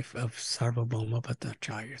of Sarvabhauma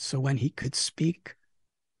Bhattacharya. So when he could speak,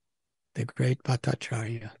 the great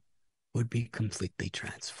Bhattacharya would be completely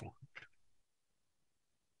transformed.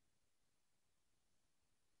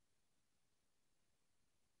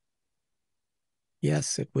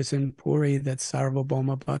 Yes, it was in Puri that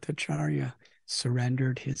Sarvabhauma Bhattacharya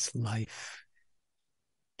surrendered his life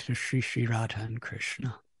to Sri Radha and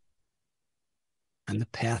Krishna on the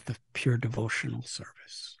path of pure devotional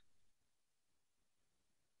service.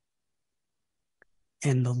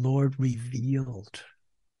 And the Lord revealed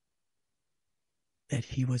that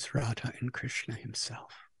he was Radha and Krishna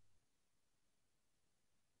himself.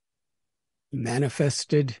 He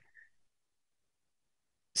manifested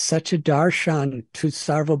such a darshan to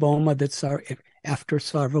Sarvabhauma that after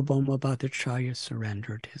Sarvabhauma Bhattacharya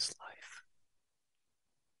surrendered his life.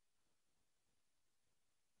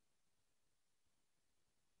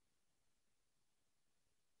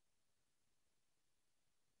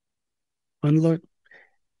 When Lord,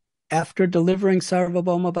 after delivering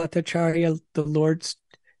Sarvabhauma Bhattacharya, the Lord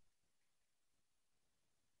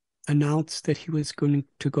announced that he was going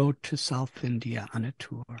to go to South India on a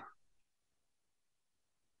tour.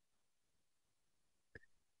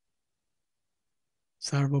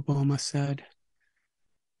 Sarvabhauma said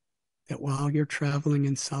that while you're traveling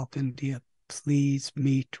in South India, please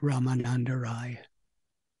meet Ramananda Rai.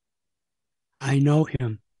 I know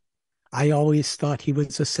him. I always thought he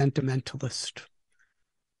was a sentimentalist.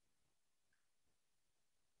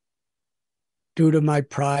 Due to my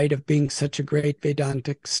pride of being such a great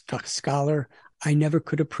Vedantic scholar, I never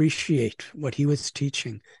could appreciate what he was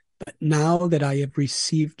teaching. But now that I have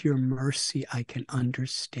received your mercy, I can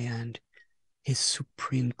understand his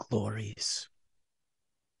supreme glories.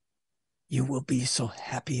 You will be so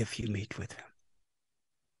happy if you meet with him.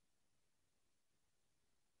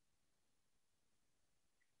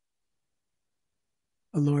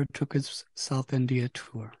 The Lord took his South India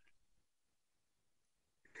tour.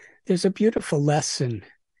 There's a beautiful lesson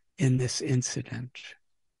in this incident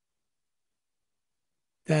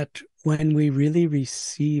that when we really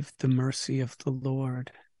receive the mercy of the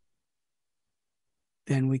Lord,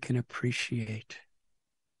 then we can appreciate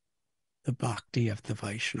the bhakti of the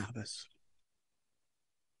Vaishnavas.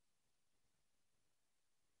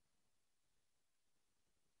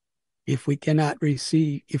 If we cannot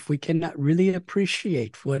really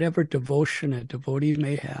appreciate whatever devotion a devotee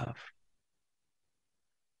may have,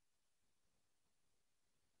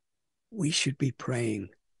 we should be praying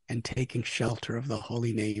and taking shelter of the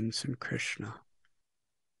holy names in Krishna.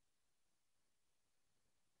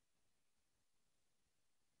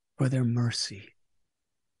 For their mercy,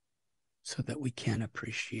 so that we can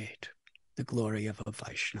appreciate the glory of a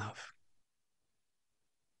Vaishnav.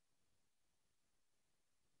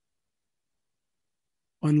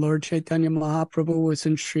 When Lord Chaitanya Mahaprabhu was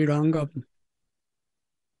in Sri Rangam,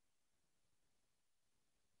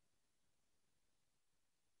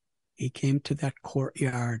 he came to that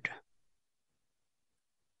courtyard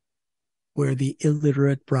where the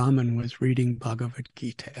illiterate Brahmin was reading Bhagavad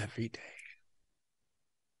Gita every day.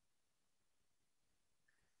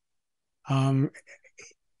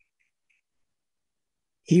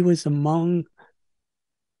 He was among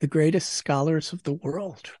the greatest scholars of the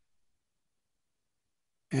world.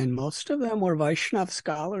 And most of them were Vaishnav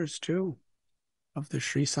scholars too, of the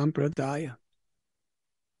Sri Sampradaya.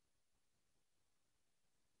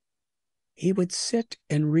 He would sit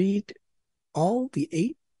and read all the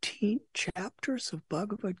 18 chapters of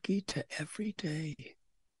Bhagavad Gita every day.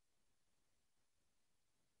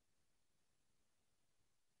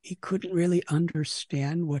 He couldn't really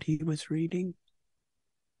understand what he was reading,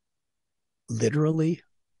 literally,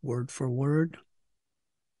 word for word,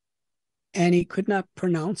 and he could not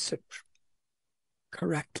pronounce it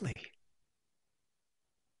correctly.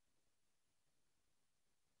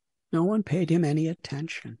 No one paid him any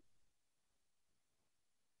attention.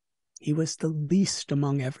 He was the least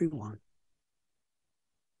among everyone.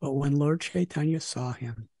 But when Lord Chaitanya saw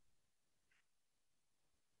him,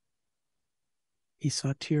 he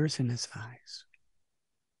saw tears in his eyes.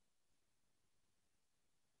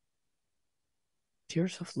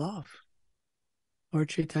 Tears of love. Lord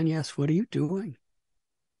Chaitanya asked, "What are you doing?"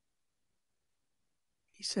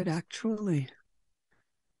 He said, "Actually,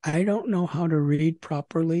 I don't know how to read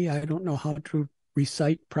properly. I don't know how to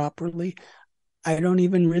recite properly. I don't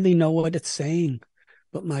even really know what it's saying.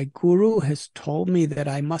 But my guru has told me that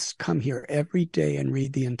I must come here every day and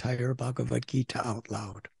read the entire Bhagavad Gita out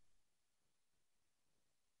loud.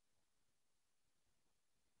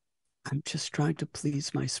 I'm just trying to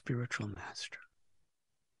please my spiritual master."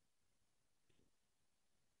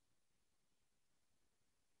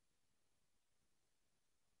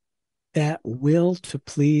 That will to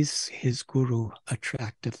please his guru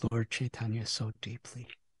attracted Lord Chaitanya so deeply.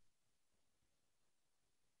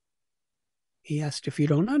 He asked, "If you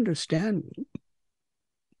don't understand,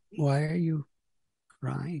 why are you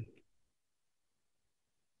crying?"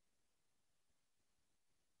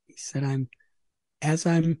 He said, as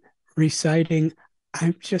I'm reciting,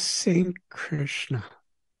 I'm just seeing Krishna,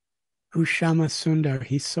 Ushama Sundar.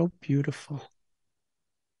 He's so beautiful.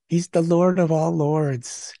 He's the Lord of all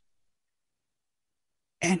lords.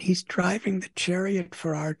 And he's driving the chariot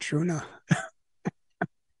for Arjuna.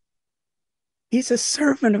 He's a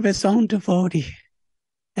servant of his own devotee.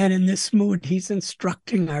 And in this mood, he's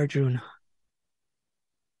instructing Arjuna.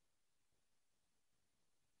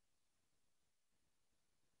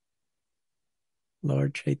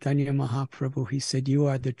 Lord Chaitanya Mahaprabhu, he said, you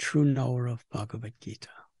are the true knower of Bhagavad Gita.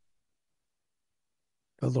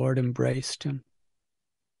 The Lord embraced him.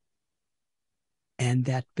 And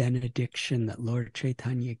that benediction that Lord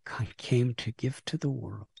Chaitanya came to give to the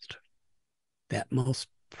world, that most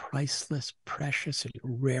priceless, precious, and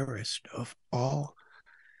rarest of all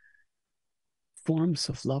forms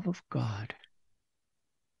of love of God,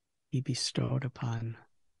 he bestowed upon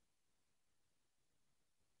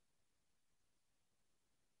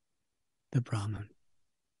the Brahmin.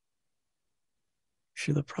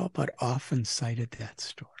 Srila Prabhupada often cited that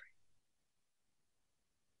story.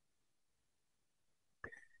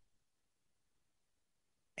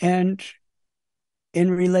 And in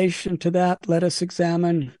relation to that, let us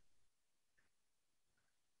examine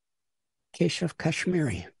Keshav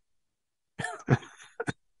Kashmiri.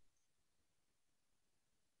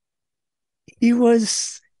 He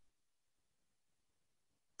was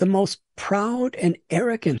the most proud and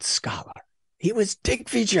arrogant scholar. He was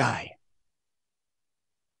Digvijay.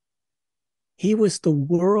 He was the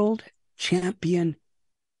world champion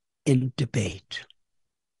in debate.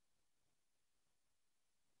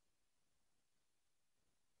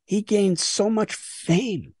 He gained so much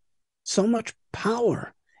fame, so much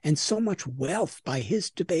power, and so much wealth by his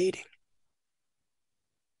debating.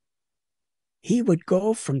 He would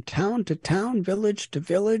go from town to town, village to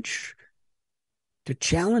village, to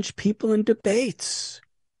challenge people in debates.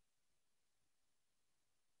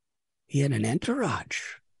 He had an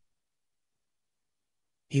entourage.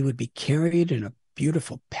 He would be carried in a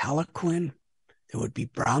beautiful palanquin. There would be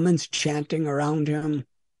Brahmins chanting around him.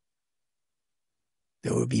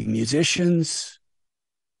 There would be musicians,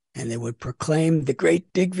 and they would proclaim, the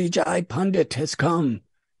great Digvijay Pandit has come.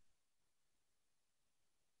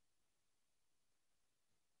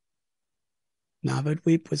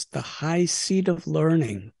 Navadvip was the high seat of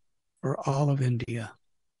learning for all of India.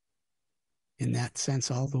 In that sense,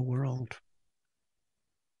 all the world.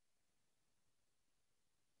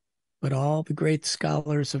 But all the great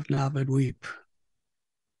scholars of Navadvip,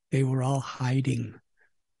 they were all hiding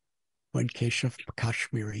when Keshav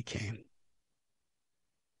Kashmiri came,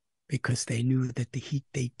 because they knew that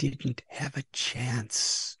they didn't have a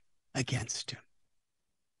chance against him.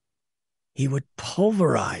 He would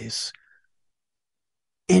pulverize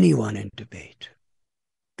anyone in debate.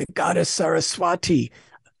 The goddess Saraswati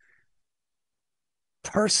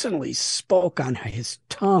personally spoke on his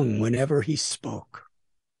tongue whenever he spoke.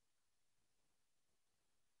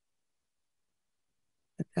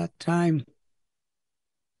 At that time,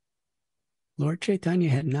 Lord Chaitanya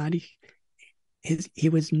had not, he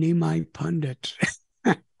was Nimai Pandit.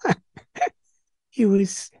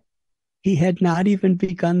 He had not even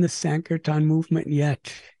begun the Sankirtan movement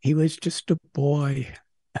yet. He was just a boy.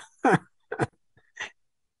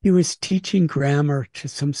 He was teaching grammar to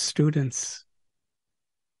some students.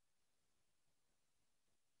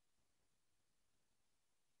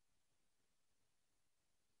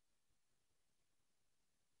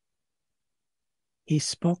 He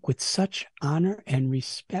spoke with such honor and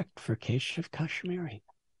respect for Keshav Kashmiri.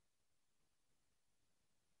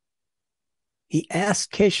 He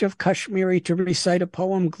asked Keshav Kashmiri to recite a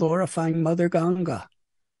poem glorifying Mother Ganga.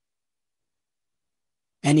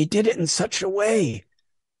 And he did it in such a way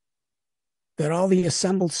that all the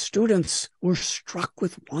assembled students were struck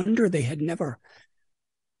with wonder. They had never,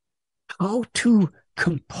 how to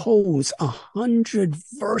compose 100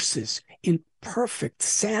 verses in perfect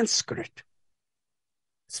Sanskrit.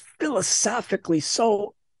 It's philosophically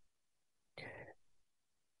so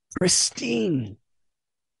pristine,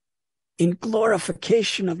 in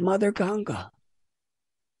glorification of Mother Ganga.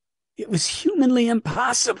 It was humanly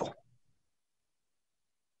impossible.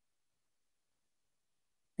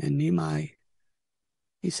 And Nimai,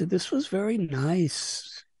 he said, this was very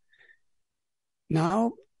nice.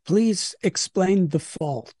 Now, please explain the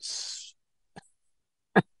faults.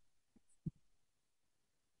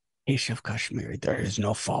 Keshav Kashmiri, there is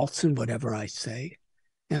no faults in whatever I say.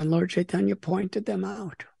 And Lord Chaitanya pointed them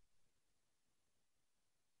out.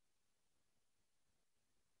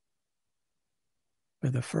 For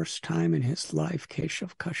the first time in his life,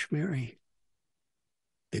 Keshav Kashmiri,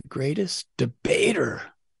 the greatest debater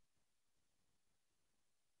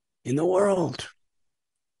in the world.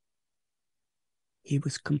 He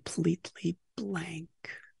was completely blank.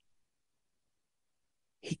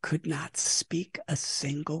 He could not speak a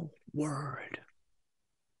single word.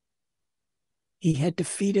 He had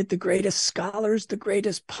defeated the greatest scholars, the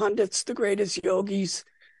greatest pundits, the greatest yogis.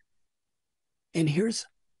 And here's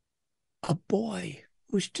a boy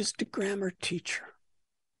who's just a grammar teacher.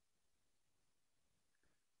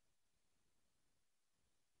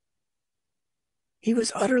 He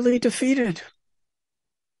was utterly defeated.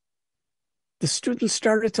 The students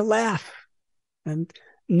started to laugh. And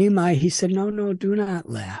Nimai, he said, no, do not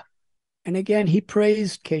laugh. And again, he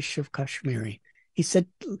praised Keshav Kashmiri. He said,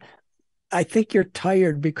 I think you're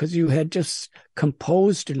tired because you had just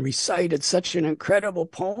composed and recited such an incredible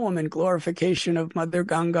poem in glorification of Mother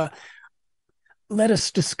Ganga. Let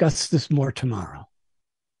us discuss this more tomorrow.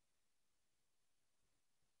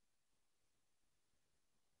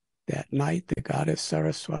 That night, the goddess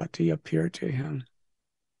Saraswati appeared to him.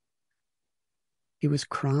 He was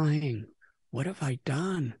crying. What have I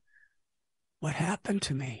done? What happened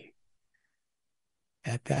to me?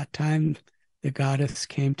 At that time, the goddess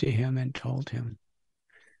came to him and told him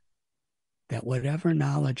that whatever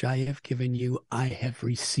knowledge I have given you, I have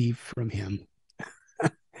received from him.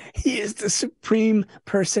 He is the supreme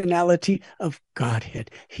personality of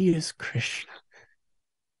Godhead. He is Krishna.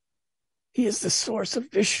 He is the source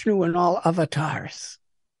of Vishnu and all avatars.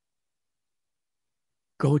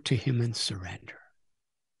 Go to him and surrender.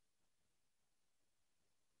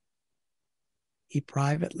 He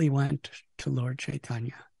privately went to Lord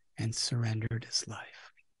Chaitanya and surrendered his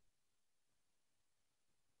life.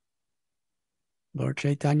 Lord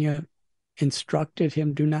Chaitanya instructed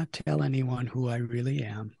him, do not tell anyone who I really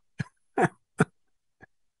am.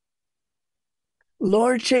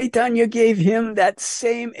 Lord Chaitanya gave him that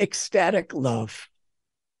same ecstatic love,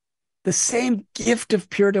 the same gift of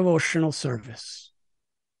pure devotional service.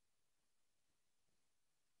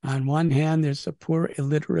 On one hand, there's a poor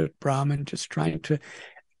illiterate Brahmin just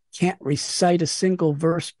can't recite a single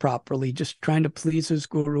verse properly, just trying to please his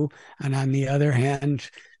guru. And on the other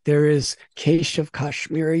hand, there is Keshav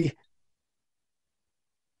Kashmiri,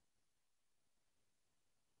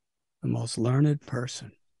 the most learned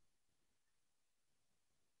person,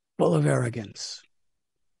 full of arrogance.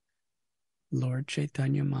 Lord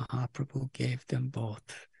Chaitanya Mahaprabhu gave them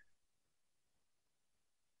both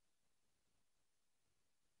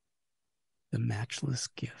the matchless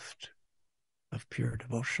gift of pure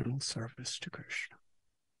devotional service to Krishna.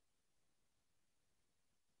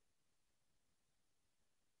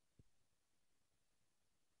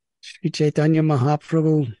 Sri Chaitanya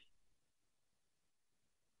Mahaprabhu,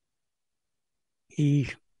 he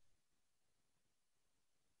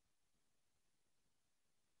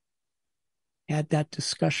had that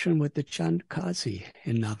discussion with the Chand Kazi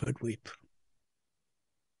in Navadvip.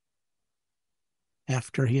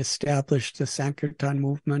 After he established the Sankirtan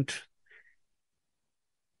movement,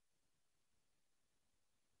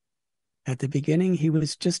 at the beginning, he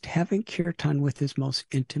was just having kirtan with his most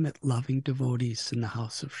intimate, loving devotees in the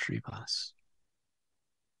house of Srivas.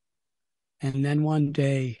 And then one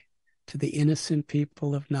day, to the innocent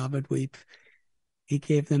people of Navadvip, he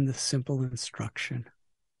gave them the simple instruction: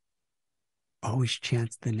 always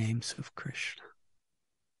chant the names of Krishna.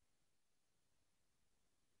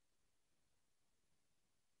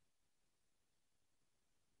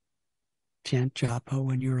 Chant japa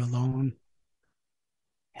when you're alone.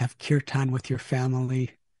 Have kirtan with your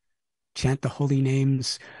family. Chant the holy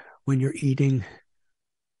names when you're eating.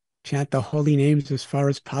 Chant the holy names as far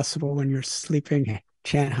as possible when you're sleeping.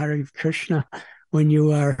 Chant Hare Krishna when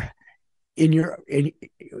you are in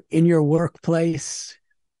your workplace.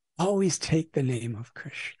 Always take the name of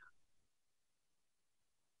Krishna.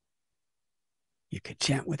 You can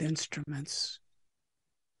chant with instruments.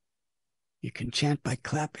 You can chant by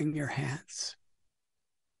clapping your hands.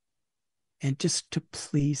 And just to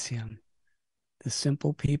please him, the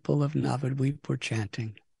simple people of Navadvip were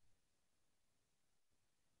chanting.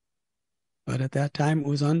 But at that time, it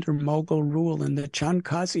was under Mughal rule, and the Chand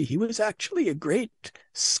Kazi, he was actually a great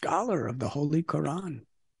scholar of the Holy Quran.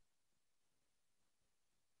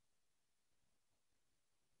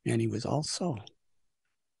 And he was also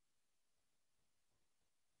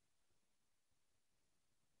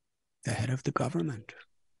the head of the government,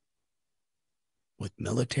 with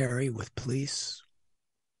military, with police.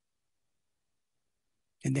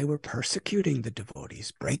 And they were persecuting the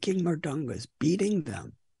devotees, breaking murdangas, beating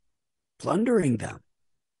them, plundering them.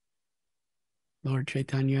 Lord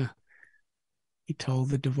Chaitanya, he told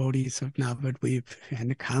the devotees of Navadvip and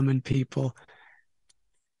the common people,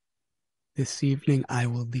 this evening I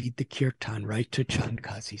will lead the kirtan right to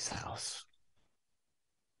Chandkazi's house.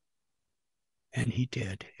 And he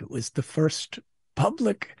did. It was the first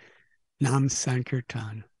public Nam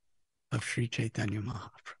Sankirtan of Sri Chaitanya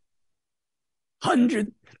Mahaprabhu.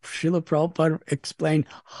 Srila Prabhupada explained,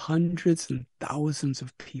 hundreds and thousands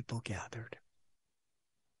of people gathered.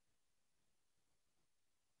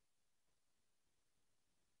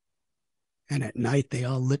 And at night they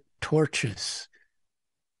all lit torches.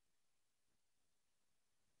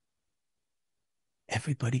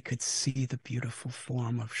 Everybody could see the beautiful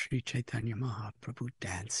form of Sri Chaitanya Mahaprabhu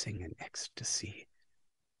dancing in ecstasy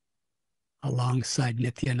alongside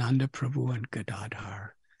Nityananda Prabhu and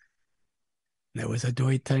Gadadhar. There was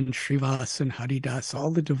Advaita and Srivas and Haridas.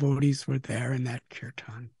 All the devotees were there in that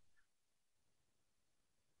kirtan.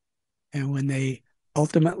 And when they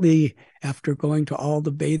ultimately, after going to all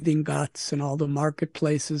the bathing ghats and all the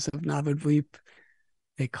marketplaces of Navadvip,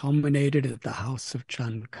 they culminated at the house of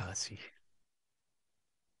Chandkazi.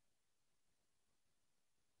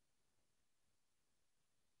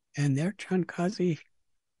 And there Chandkazi,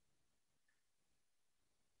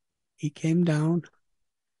 he came down,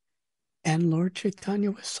 and Lord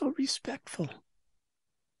Chaitanya was so respectful.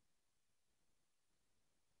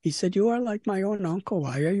 He said, "You are like my own uncle.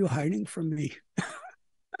 Why are you hiding from me?"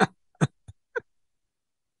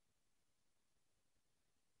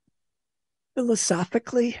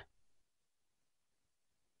 Philosophically,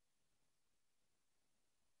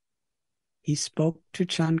 he spoke to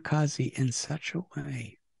Chandkazi in such a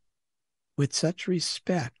way, with such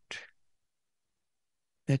respect,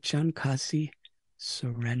 that Chandkazi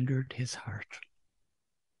surrendered his heart.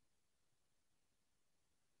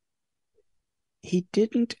 He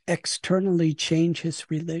didn't externally change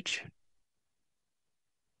his religion.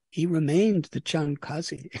 He remained the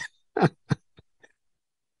Chandkazi.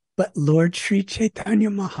 But Lord Sri Chaitanya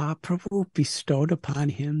Mahaprabhu bestowed upon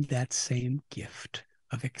him that same gift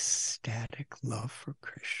of ecstatic love for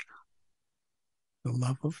Krishna, the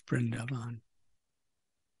love of Vrindavan.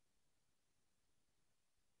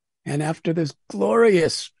 And after this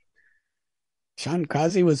glorious,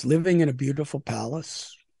 Chandkazi was living in a beautiful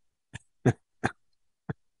palace.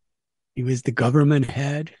 He was the government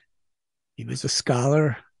head. He was a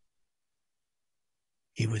scholar.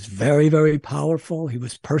 He was very, very powerful. He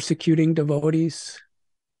was persecuting devotees.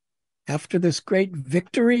 After this great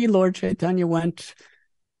victory, Lord Chaitanya went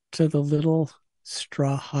to the little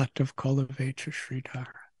straw hut of Kolavecha Sridhar.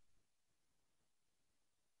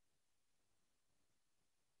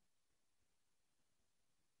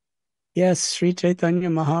 Yes, Sri Chaitanya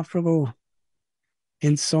Mahaprabhu,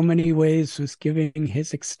 in so many ways, was giving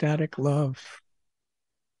his ecstatic love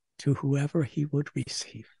to whoever he would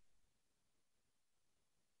receive.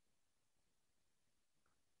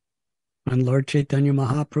 When Lord Chaitanya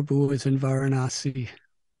Mahaprabhu was in Varanasi,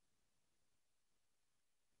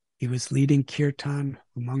 he was leading kirtan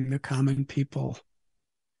among the common people,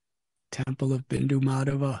 temple of Bindu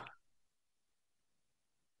Madhava.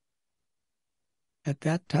 At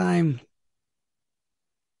that time,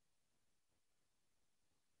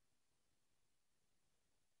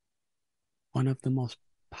 one of the most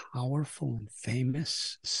powerful and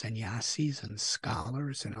famous sannyasis and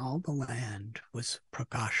scholars in all the land was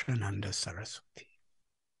Prakashananda Saraswati.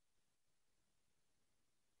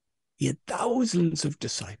 He had thousands of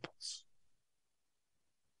disciples,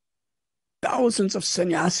 thousands of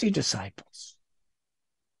sannyasi disciples.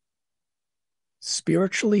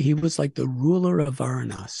 Spiritually, he was like the ruler of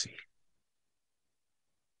Varanasi.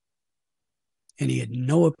 And he had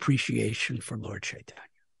no appreciation for Lord Chaitanya.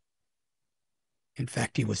 In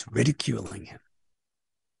fact, he was ridiculing him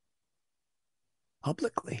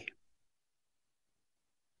publicly.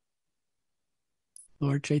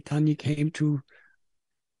 Lord Chaitanya came to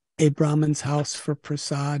a Brahman's house for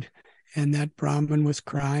prasad, and that Brahman was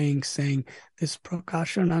crying, saying, "This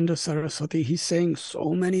Prakashananda Saraswati, he's saying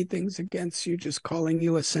so many things against you, just calling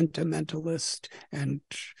you a sentimentalist and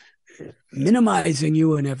minimizing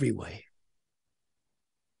you in every way."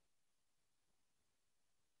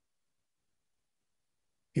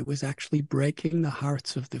 It was actually breaking the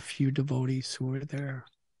hearts of the few devotees who were there.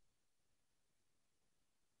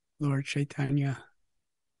 Lord Chaitanya,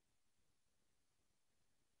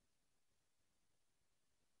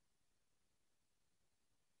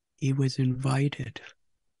 he was invited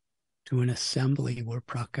to an assembly where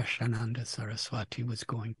Prakashananda Saraswati was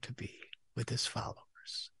going to be with his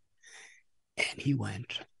followers. And he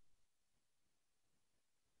went.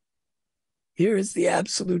 Here is the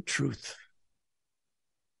absolute truth.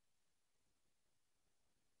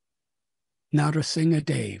 Narasingha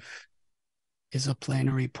Dev is a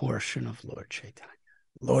plenary portion of Lord Chaitanya.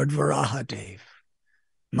 Lord Varahadev,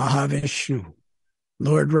 Mahavishnu,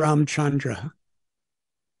 Lord Ramchandra.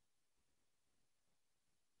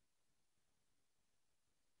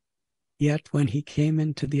 Yet when he came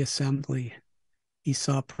into the assembly, he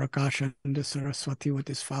saw Prakashananda Saraswati with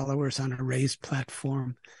his followers on a raised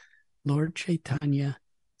platform. Lord Chaitanya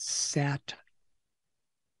sat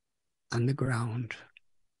on the ground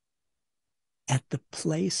at the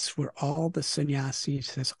place where all the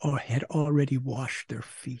sannyasis had already washed their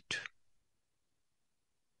feet.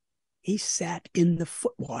 He sat in the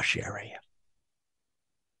foot wash area.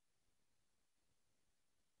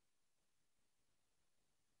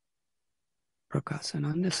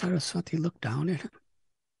 Prakashananda Saraswati looked down at him.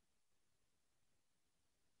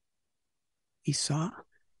 He saw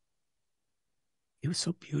he was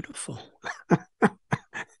so beautiful.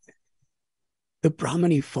 The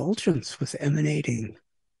Brahman effulgence was emanating.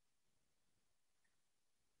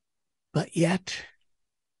 But yet,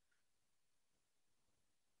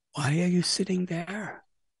 why are you sitting there?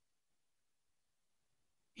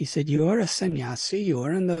 He said, you are a sannyasi. You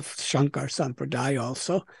are in the Shankar Sampradaya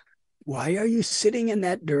also. Why are you sitting in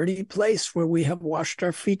that dirty place where we have washed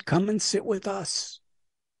our feet? Come and sit with us.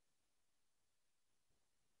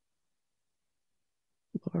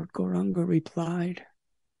 Lord Gauranga replied,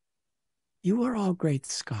 you are all great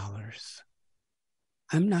scholars.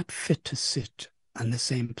 I'm not fit to sit on the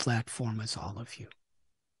same platform as all of you.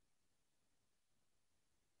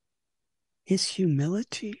 His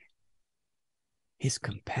humility, his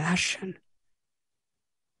compassion,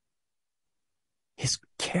 his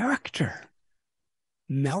character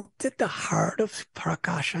melted the heart of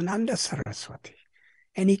Prakashananda Saraswati.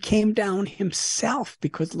 And he came down himself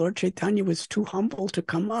because Lord Chaitanya was too humble to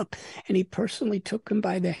come up. And he personally took him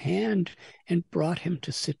by the hand and brought him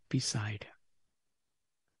to sit beside him.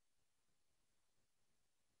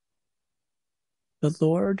 The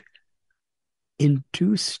Lord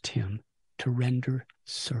induced him to render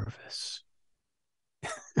service.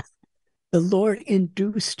 The Lord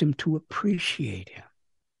induced him to appreciate him.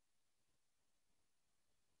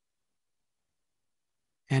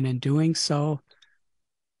 And in doing so,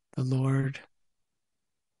 the Lord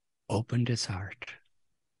opened his heart.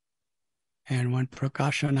 And when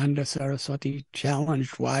Prakashananda Saraswati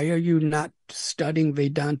challenged, why are you not studying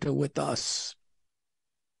Vedanta with us?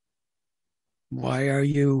 Why are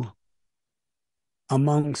you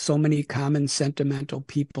among so many common sentimental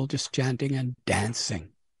people just chanting and dancing?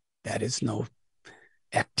 That is no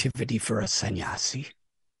activity for a sannyasi.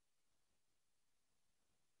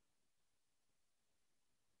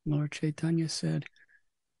 Lord Chaitanya said,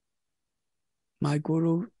 my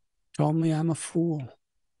guru told me I'm a fool.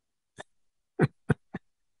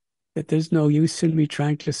 That there's no use in me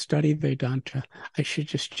trying to study Vedanta. I should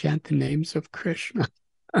just chant the names of Krishna.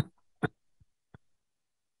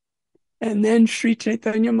 And then Sri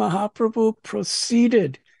Chaitanya Mahaprabhu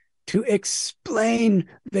proceeded to explain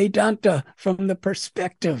Vedanta from the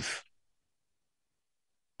perspective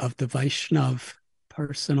of the Vaishnav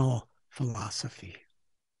personal philosophy.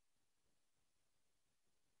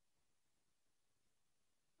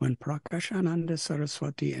 When Prakashananda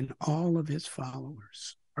Saraswati and all of his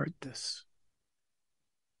followers heard this,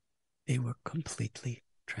 they were completely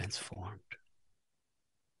transformed.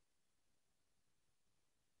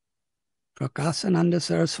 Prakashananda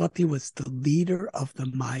Saraswati was the leader of the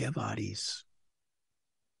Mayavadis.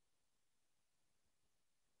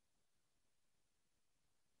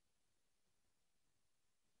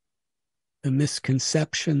 The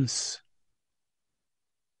misconceptions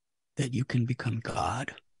that you can become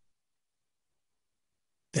God,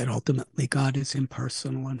 that ultimately God is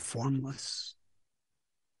impersonal and formless.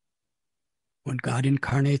 When God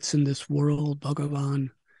incarnates in this world, Bhagavan,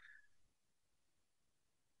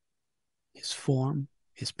 his form,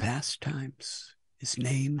 his pastimes, his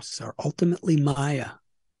names are ultimately Maya,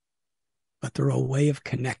 but they're a way of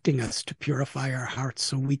connecting us to purify our hearts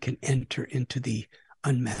so we can enter into the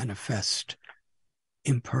unmanifest,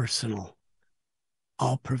 impersonal,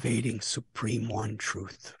 all-pervading, supreme one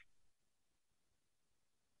truth.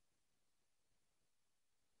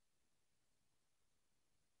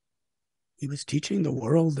 He was teaching the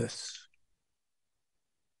world this.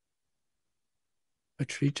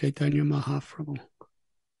 But Sri Chaitanya Mahaprabhu,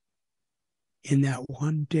 in that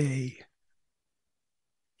one day,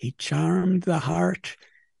 he charmed the heart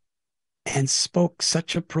and spoke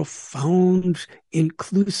such a profound,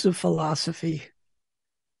 inclusive philosophy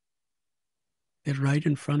that right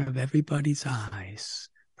in front of everybody's eyes,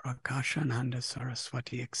 Prakashananda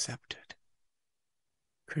Saraswati accepted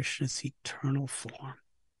Krishna's eternal form.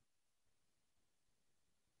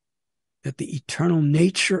 That the eternal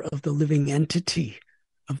nature of the living entity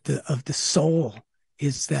of the soul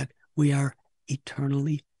is that we are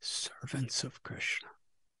eternally servants of Krishna.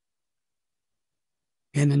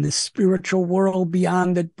 And in the spiritual world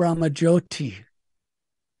beyond the Brahma Jyoti,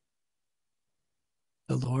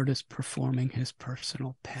 the Lord is performing his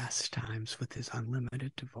personal pastimes with his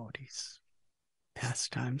unlimited devotees,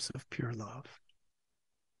 pastimes of pure love.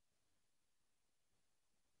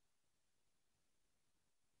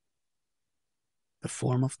 The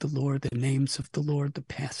form of the Lord, the names of the Lord, the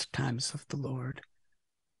pastimes of the Lord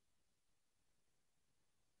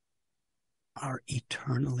are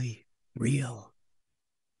eternally real,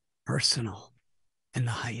 personal, and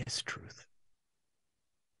the highest truth.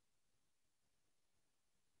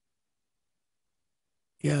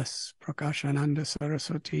 Yes, Prakashananda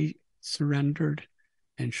Saraswati surrendered,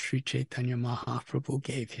 and Sri Chaitanya Mahaprabhu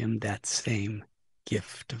gave him that same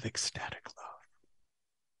gift of ecstatic love.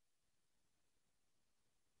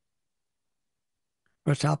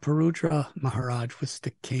 Prataparudra Maharaj was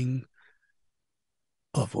the king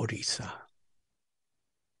of Odisha.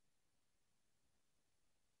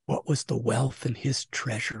 What was the wealth in his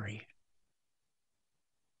treasury?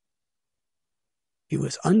 He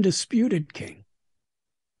was undisputed king.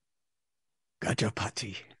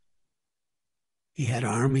 Gajapati. He had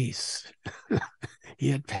armies. He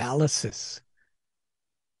had palaces.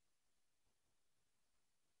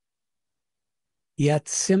 Yet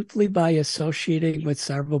simply by associating with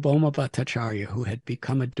Sarvabhauma Bhattacharya, who had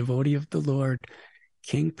become a devotee of the Lord,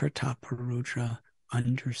 King Prataparudra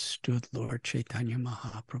understood Lord Chaitanya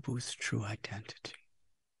Mahaprabhu's true identity.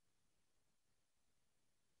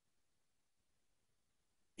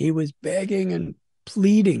 He was begging and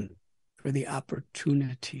pleading for the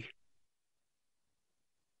opportunity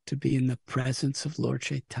to be in the presence of Lord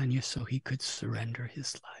Chaitanya so he could surrender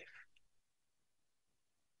his life.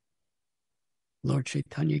 Lord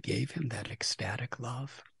Chaitanya gave him that ecstatic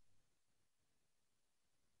love.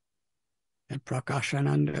 And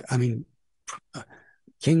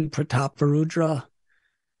King Prataparudra,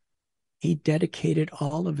 he dedicated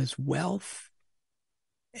all of his wealth,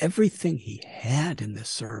 everything he had in the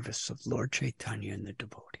service of Lord Chaitanya and the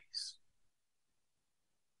devotees.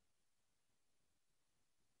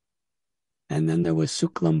 And then there was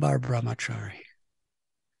Suklambar Brahmachari.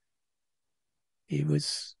 He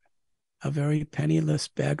was a very penniless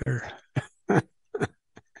beggar.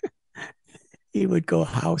 He would go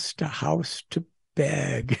house to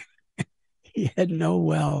beg. He had no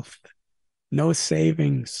wealth, no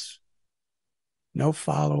savings, no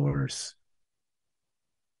followers.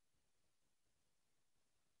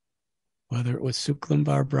 Whether it was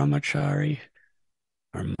Suklambar Brahmachari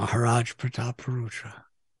or Maharaj Prataparudra,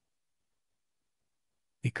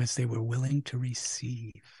 because they were willing to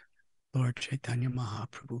receive. Lord Chaitanya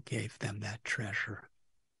Mahaprabhu gave them that treasure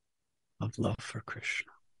of love for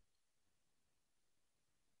Krishna.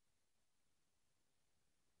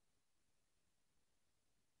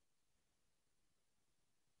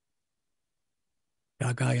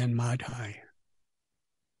 Jagai and Madhai,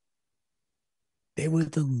 they were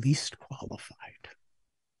the least qualified.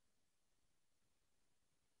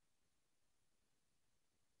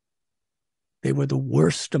 They were the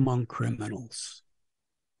worst among criminals.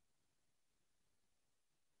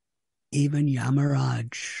 Even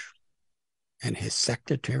Yamaraj and his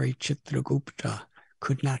secretary Chitragupta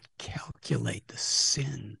could not calculate the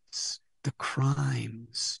sins, the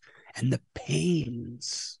crimes, and the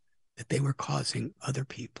pains that they were causing other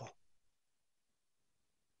people.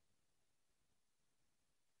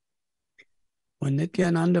 When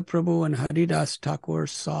Nityananda Prabhu and Haridas Thakur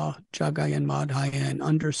saw Jagai and Madhai and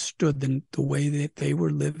understood the way that they were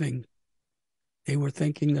living, they were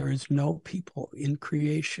thinking there is no people in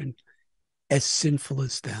creation as sinful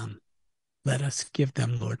as them. Let us give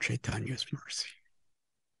them Lord Chaitanya's mercy.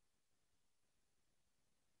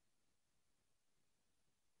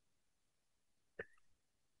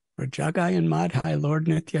 For Jagai and Madhai, Lord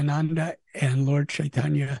Nityananda and Lord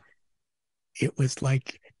Chaitanya, it was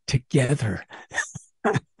like together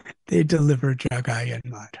they delivered Jagai and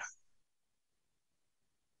Madhai.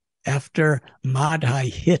 After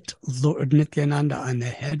Madhai hit Lord Nityananda on the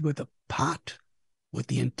head with a pot with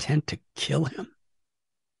the intent to kill him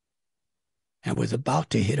and was about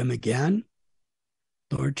to hit him again,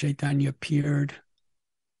 Lord Chaitanya appeared.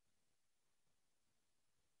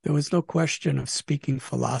 There was no question of speaking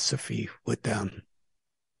philosophy with them.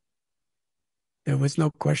 There was no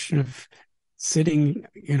question of sitting,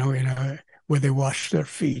 where they wash their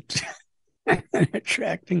feet and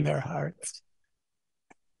attracting their hearts.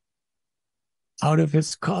 Out of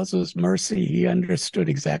his causeless mercy, he understood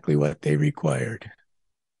exactly what they required.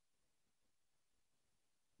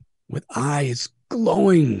 with eyes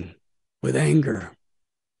glowing with anger,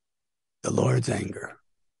 the Lord's anger.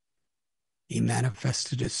 He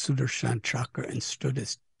manifested his Sudarshan chakra and stood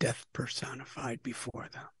as death personified before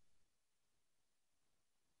them.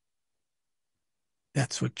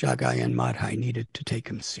 That's what Jagai and Madhai needed to take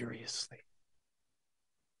him seriously.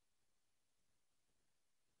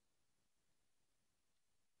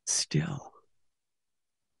 Still,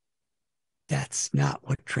 that's not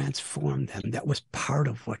what transformed them. That was part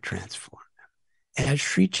of what transformed them. As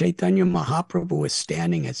Sri Chaitanya Mahaprabhu was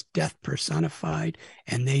standing as death personified,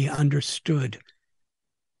 and they understood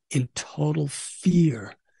in total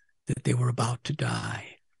fear that they were about to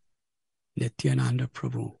die, Nityananda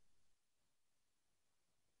Prabhu,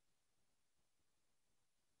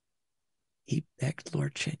 he begged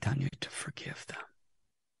Lord Chaitanya to forgive them.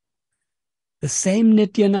 The same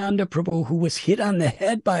Nityananda Prabhu who was hit on the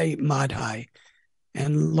head by Madhai,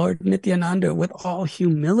 and Lord Nityananda, with all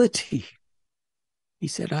humility, he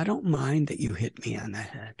said, I don't mind that you hit me on the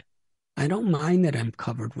head. I don't mind that I'm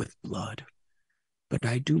covered with blood, but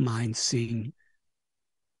I do mind seeing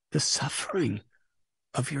the suffering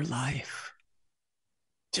of your life.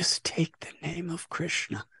 Just take the name of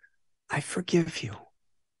Krishna. I forgive you.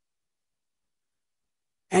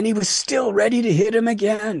 And he was still ready to hit him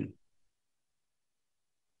again.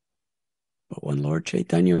 But when Lord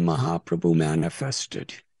Chaitanya Mahaprabhu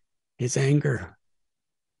manifested his anger,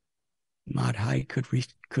 Madhai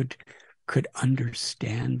could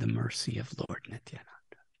understand the mercy of Lord Nityananda.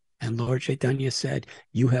 And Lord Chaitanya said,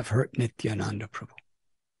 you have hurt Nityananda Prabhu.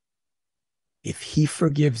 If he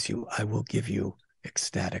forgives you, I will give you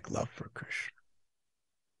ecstatic love for Krishna.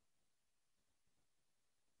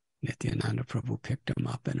 Nityananda Prabhu picked him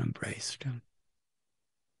up and embraced him.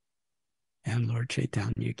 And Lord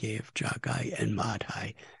Chaitanya gave Jagai and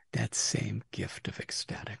Madhai that same gift of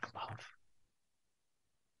ecstatic love.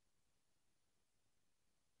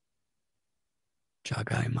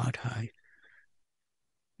 Jagai, Madhai.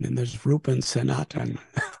 Then there's Rupa and Sanatan.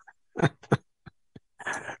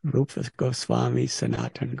 Rupa Goswami,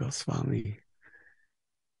 Sanatan Goswami.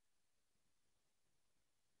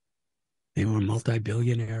 They were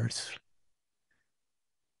multi-billionaires,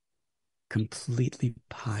 completely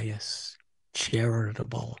pious,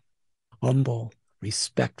 charitable, humble,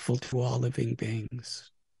 respectful to all living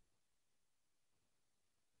beings.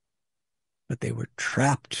 But they were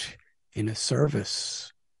trapped in a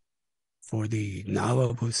service for the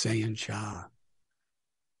Nawab Hussain Shah.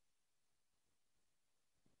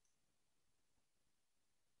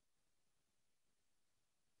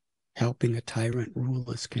 Helping a tyrant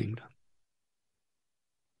rule his kingdom.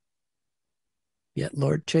 Yet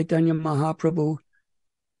Lord Chaitanya Mahaprabhu,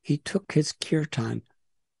 he took his kirtan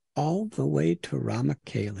all the way to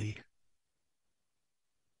Ramakeli.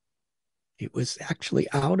 It was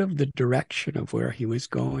actually out of the direction of where he was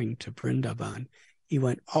going to Vrindavan. He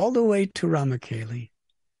went all the way to Ramakeli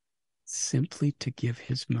simply to give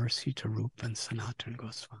his mercy to Rupa and Sanatan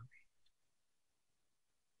Goswami.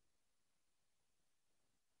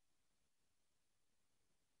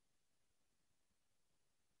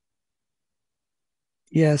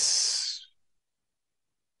 Yes,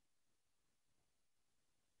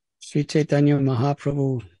 Sri Chaitanya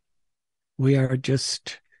Mahaprabhu, we are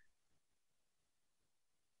just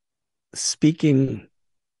speaking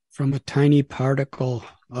from a tiny particle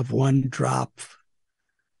of one drop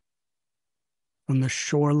from the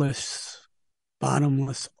shoreless,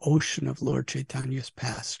 bottomless ocean of Lord Chaitanya's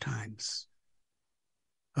pastimes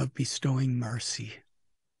of bestowing mercy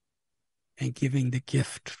and giving the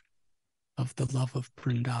gift of the love of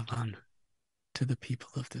Vrindavan to the people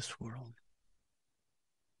of this world.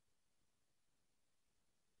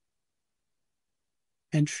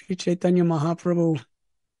 And Sri Chaitanya Mahaprabhu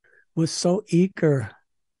was so eager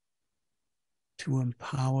to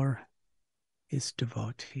empower his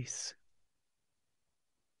devotees.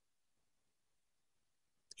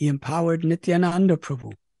 He empowered Nityananda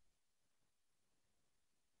Prabhu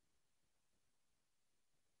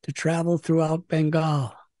to travel throughout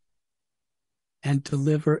Bengal and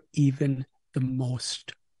deliver even the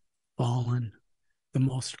most fallen, the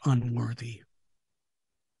most unworthy.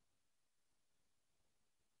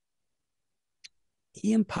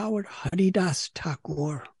 He empowered Haridas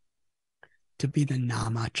Thakur to be the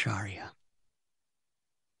Namacharya,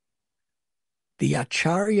 the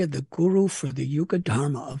Acharya, the Guru for the Yuga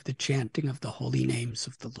Dharma of the chanting of the holy names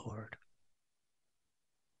of the Lord.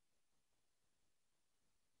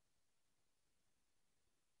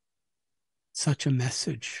 Such a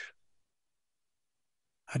message.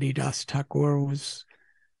 Haridas Thakur was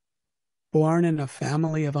born in a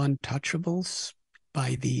family of untouchables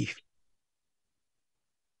by the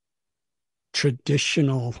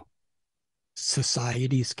traditional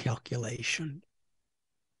society's calculation.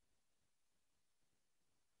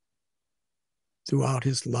 Throughout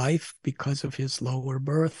his life, because of his lower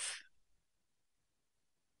birth,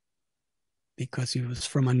 because he was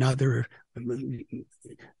from another,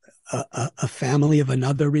 a family of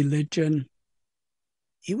another religion,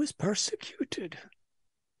 he was persecuted.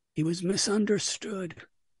 He was misunderstood.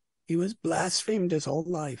 He was blasphemed his whole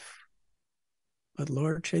life. But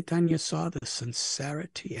Lord Chaitanya saw the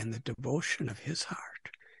sincerity and the devotion of his heart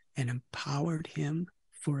and empowered him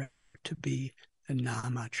for it to be the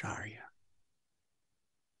Namacharya.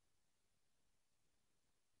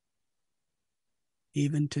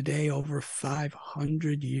 Even today, over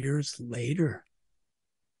 500 years later,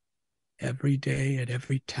 every day at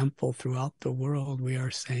every temple throughout the world, we are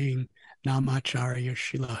saying Namacharya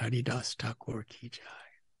Srila Haridas Thakur Ki Jai.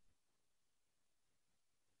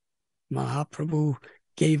 Mahaprabhu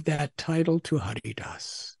gave that title to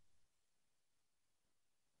Haridas.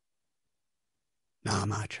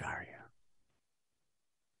 Namacharya.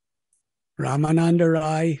 Ramananda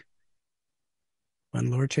Rai, when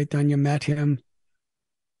Lord Chaitanya met him,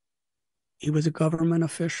 he was a government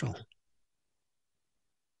official.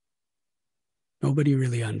 Nobody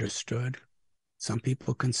really understood. Some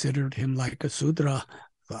people considered him like a Sudra,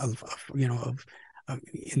 in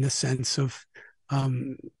the sense of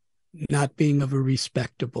not being of a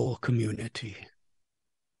respectable community.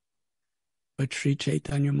 But Sri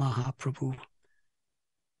Chaitanya Mahaprabhu,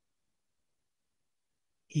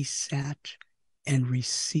 he sat and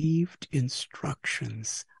received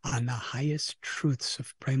instructions on the highest truths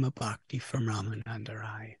of Prema Bhakti from Ramananda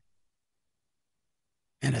Rai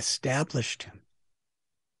and established him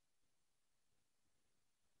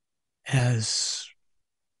as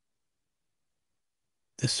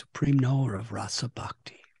the supreme knower of Rasa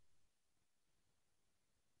Bhakti.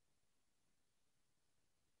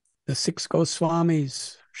 The six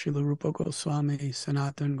Goswamis, Srila Rupa Goswami,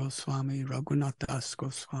 Sanatan Goswami, Raghunath Das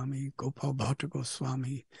Goswami, Gopal Bhatta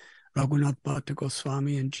Goswami, Raghunath Bhatta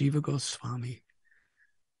Goswami, and Jiva Goswami.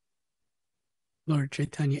 Lord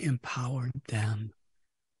Chaitanya empowered them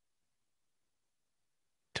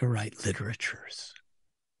to write literatures.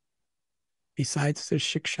 Besides the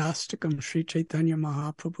Shikshastakam, Sri Chaitanya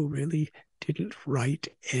Mahaprabhu really didn't write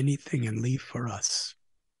anything and leave for us.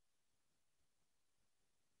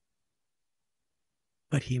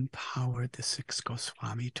 But he empowered the six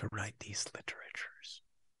Goswami to write these literatures.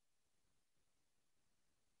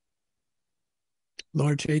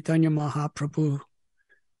 Lord Chaitanya Mahaprabhu,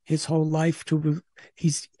 his whole life,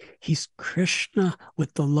 he's Krishna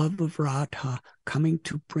with the love of Radha, coming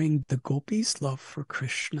to bring the gopis' love for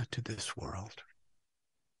Krishna to this world.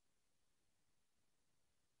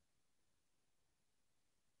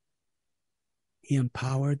 He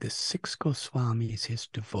empowered the six Goswamis, his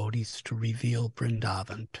devotees, to reveal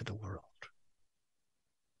Vrindavan to the world.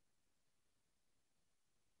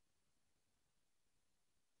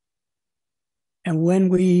 And when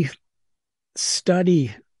we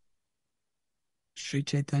study Sri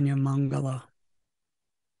Chaitanya Mangala,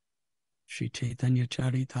 Sri Chaitanya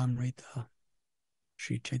Charitamrita,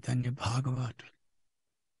 Sri Chaitanya Bhagavat,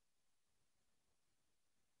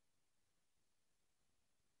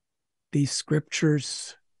 these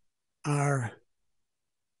scriptures are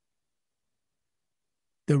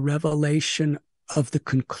the revelation of the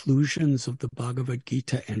conclusions of the Bhagavad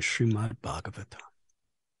Gita and Srimad Bhagavatam.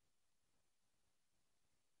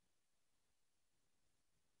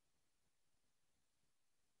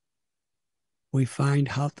 We find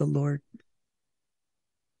how the Lord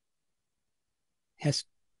has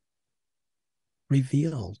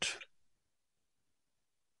revealed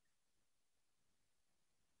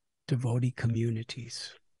devotee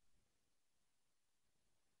communities.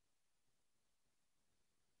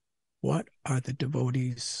 What are the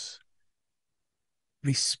devotees'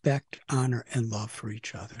 respect, honor, and love for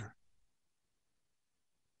each other?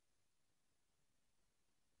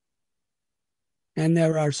 And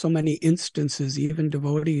there are so many instances, even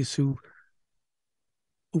devotees who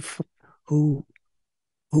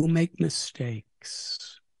make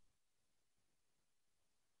mistakes,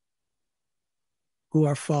 who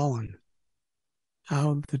are fallen,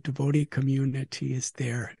 how the devotee community is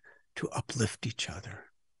there to uplift each other.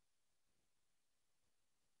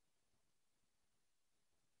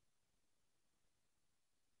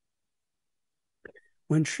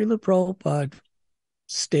 When Srila Prabhupada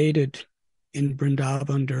stated in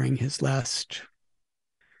Vrindavan during his last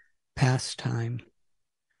pastime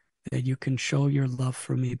that you can show your love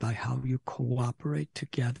for me by how you cooperate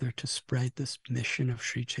together to spread this mission of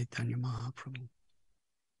Sri Chaitanya Mahaprabhu.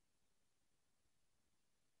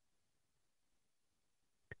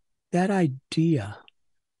 that idea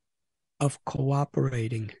of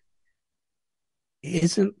cooperating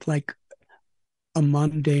isn't like a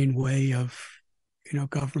mundane way of,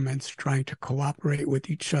 governments trying to cooperate with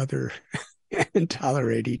each other and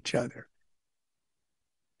tolerate each other.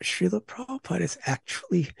 Srila Prabhupada is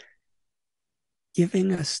actually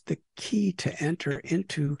giving us the key to enter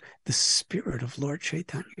into the spirit of Lord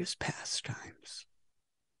Chaitanya's pastimes.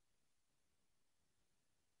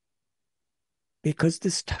 Because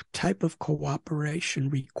this type of cooperation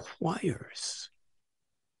requires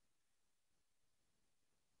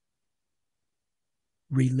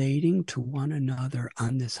relating to one another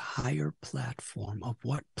on this higher platform of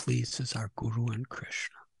what pleases our Guru and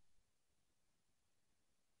Krishna.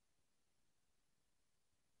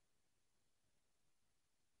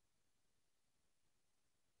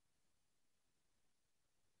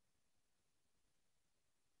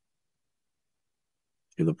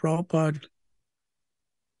 Srila Prabhupada,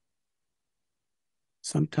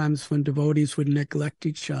 sometimes when devotees would neglect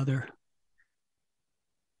each other,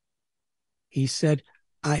 he said,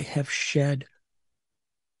 I have shed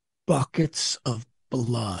buckets of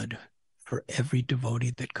blood for every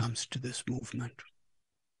devotee that comes to this movement.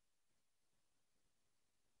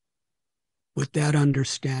 With that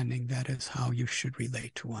understanding, that is how you should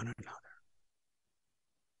relate to one another.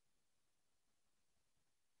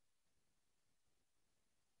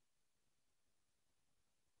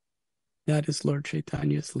 That is Lord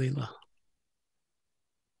Chaitanya's Leela.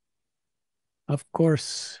 Of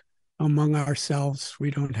course, among ourselves, we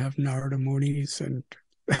don't have Narada Munis and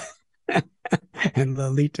and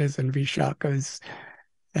Lalitas and Vishakhas.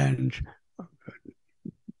 And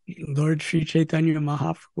Lord Sri Chaitanya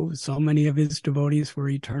Mahaprabhu, so many of his devotees were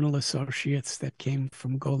eternal associates that came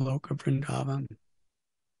from Goloka Vrindavan.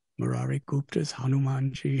 Murari Gupta's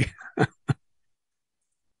Hanumanji.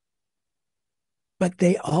 But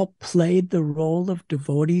they all played the role of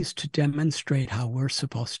devotees to demonstrate how we're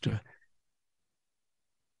supposed to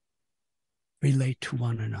relate to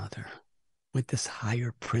one another with this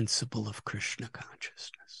higher principle of Krishna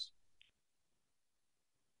consciousness.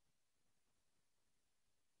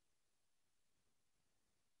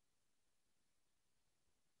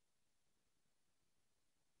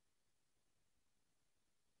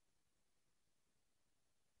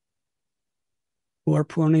 For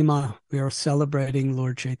Purnima, we are celebrating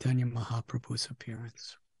Lord Chaitanya Mahaprabhu's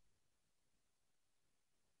appearance.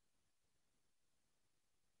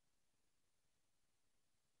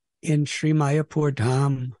 In Sri Mayapur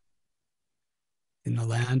Dham, in the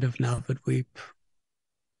land of Navadvip,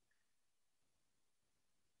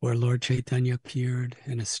 where Lord Chaitanya appeared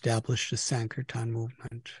and established the Sankirtan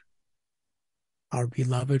movement, our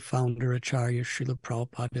beloved founder Acharya Srila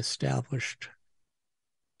Prabhupada established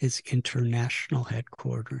his international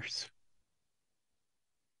headquarters.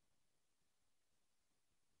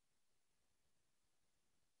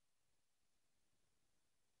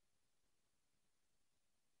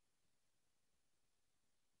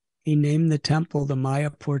 He named the temple the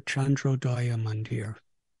Mayapur Chandrodaya Mandir.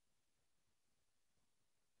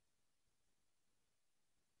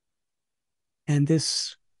 And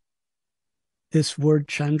this word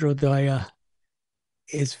Chandrodaya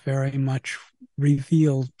is very much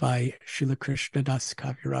revealed by Srila Krishnadas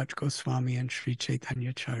Kaviraj Goswami and Sri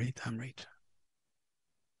Chaitanya Charitamrita.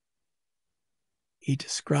 He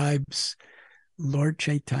describes Lord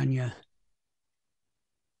Chaitanya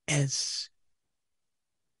as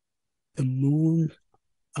the moon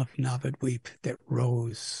of Navadvip that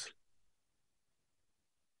rose,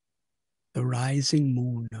 the rising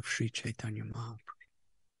moon of Sri Chaitanya Mahaprabhu,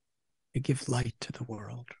 to give light to the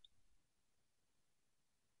world.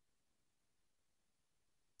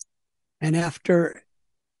 And after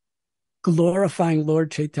glorifying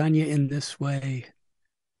Lord Chaitanya in this way,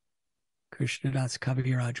 Krishnadas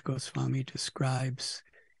Kaviraj Goswami describes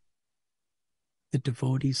the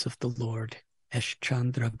devotees of the Lord as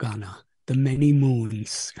Chandragana, the many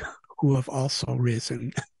moons who have also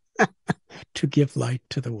risen to give light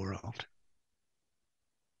to the world.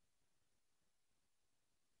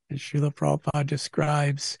 And Srila Prabhupada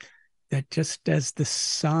describes that just as the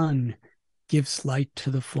sun gives light to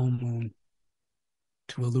the full moon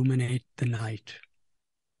to illuminate the night,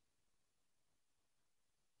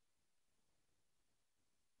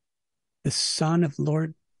 the son of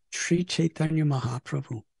Lord Sri Chaitanya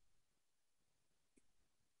Mahaprabhu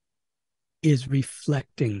is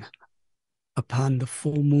reflecting upon the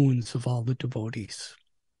full moons of all the devotees,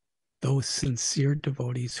 those sincere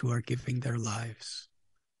devotees who are giving their lives.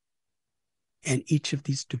 And each of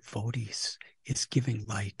these devotees is giving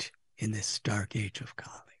light in this dark age of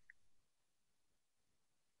Kali.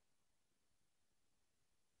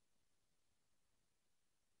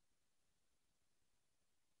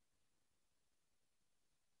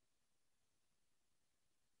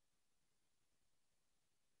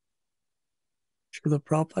 Srila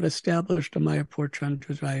Prabhupada established a Mayapur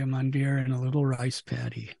Chandrodaya Mandir in a little rice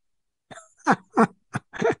paddy.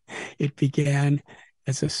 It began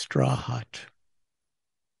as a straw hut.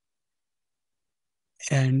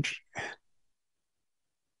 And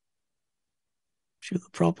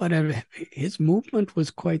Srila Prabhupada, his movement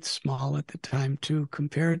was quite small at the time too.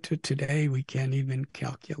 Compared to today, we can't even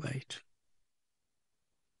calculate.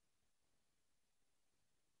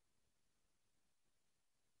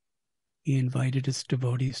 He invited his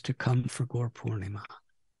devotees to come for Gaur Purnima.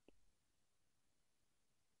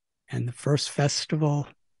 And the first festival,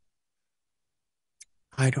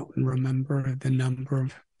 I don't remember the number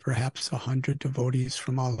of, perhaps 100 devotees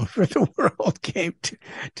from all over the world came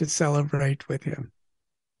to celebrate with him.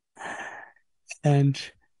 And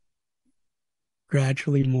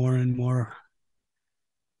gradually more and more.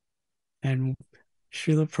 And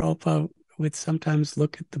Srila Prabhupada would sometimes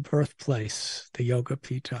look at the birthplace, the Yoga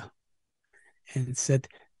Pita, and said,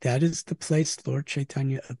 that is the place Lord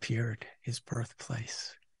Chaitanya appeared, his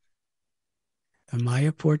birthplace. The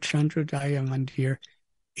Mayapur Chandrodaya Mandir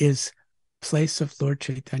is place of Lord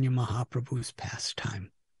Chaitanya Mahaprabhu's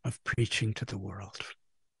pastime of preaching to the world.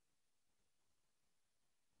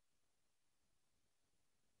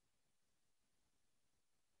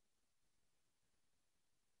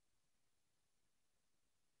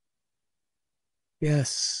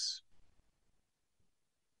 Yes,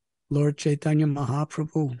 Lord Chaitanya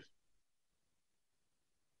Mahaprabhu,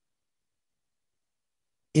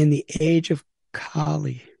 in the age of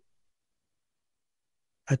Kali,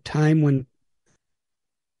 a time when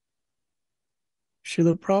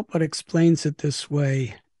Srila Prabhupada explains it this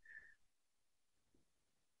way,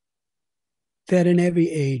 that in every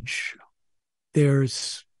age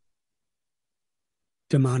there's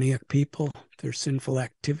demoniac people, there's sinful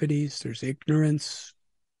activities, there's ignorance.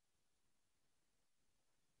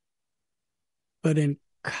 But in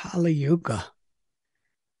Kali Yuga,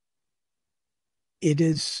 it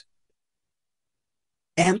is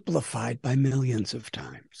amplified by millions of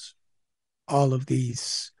times. All of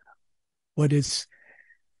these, what is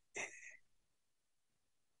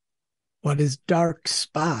dark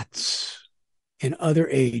spots in other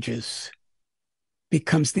ages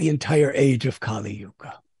becomes the entire age of Kali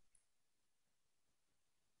Yuga.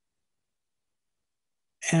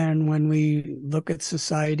 And when we look at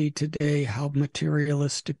society today, how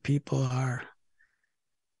materialistic people are,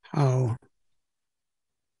 how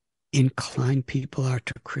inclined people are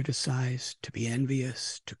to criticize, to be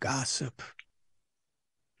envious, to gossip.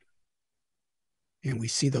 And we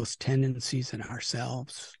see those tendencies in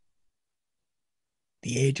ourselves.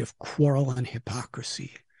 The age of quarrel and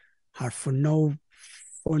hypocrisy are for no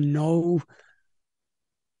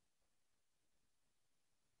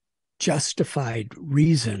justified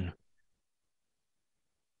reason.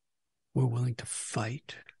 We're willing to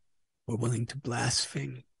fight. We're willing to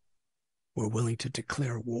blaspheme. We're willing to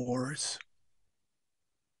declare wars.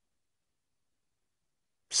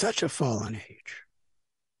 Such a fallen age.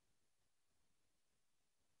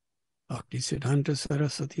 Bhaktisiddhanta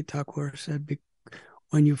Saraswati Thakur said,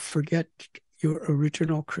 when you forget your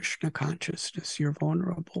original Krishna consciousness, you're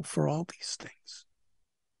vulnerable for all these things.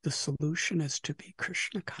 The solution is to be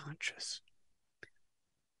Krishna conscious.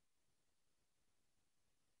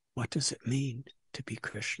 What does it mean to be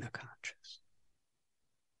Krishna conscious?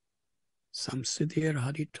 Samsiddhir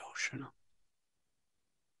Haritoshana.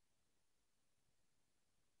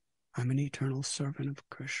 I'm an eternal servant of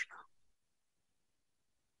Krishna.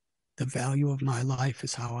 The value of my life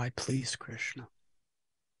is how I please Krishna.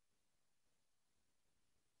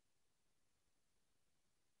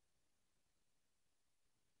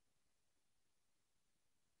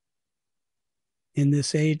 In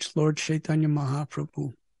this age, Lord Chaitanya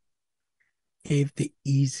Mahaprabhu gave the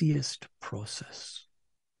easiest process.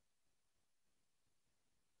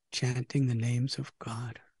 Chanting the names of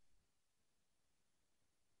God.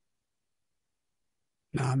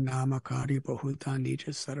 Nam Namakari Bahuta Nija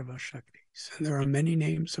Sarva Shaktis. And there are many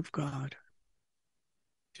names of God.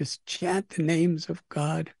 Just chant the names of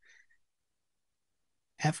God.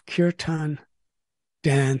 Have kirtan.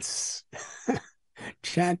 Dance.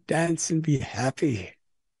 Chant, dance, and be happy.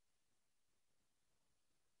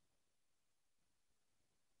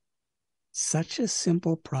 Such a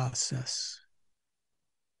simple process.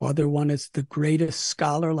 Whether one is the greatest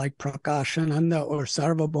scholar like Prakashananda or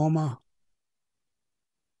Sarvabhauma,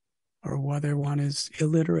 or whether one is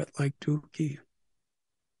illiterate like Duki,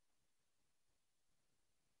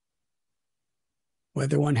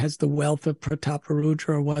 whether one has the wealth of Prataparudra,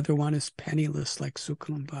 or whether one is penniless like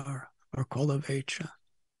Sukalambar or Kolavecha,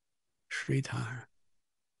 Sridhar.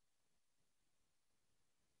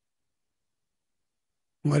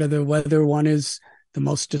 whether one is the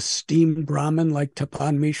most esteemed Brahmin like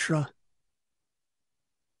Tapan Mishra,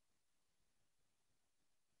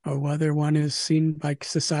 or whether one is seen by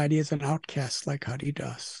society as an outcast like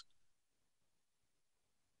Haridas.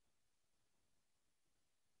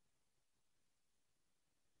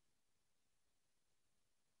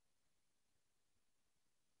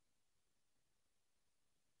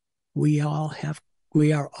 We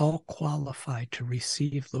are all qualified to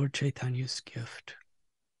receive Lord Chaitanya's gift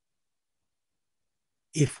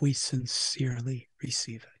if we sincerely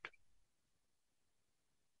receive it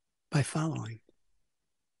by following.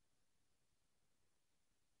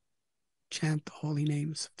 Chant the holy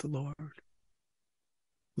names of the Lord.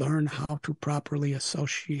 Learn how to properly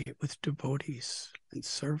associate with devotees and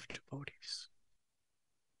serve devotees.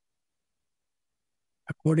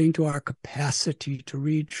 According to our capacity to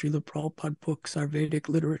read Srila Prabhupada books, our Vedic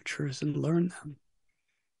literatures, and learn them.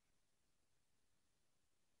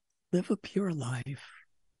 Live a pure life.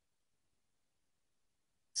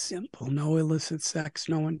 Simple, no illicit sex,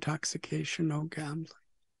 no intoxication, no gambling.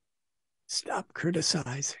 Stop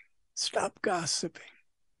criticizing. Stop gossiping.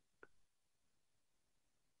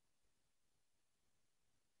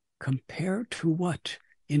 Compared to what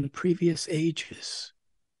in previous ages,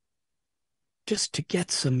 just to get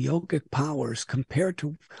some yogic powers, compared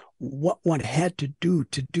to what one had to do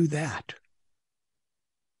that.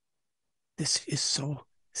 This is so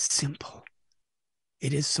simple.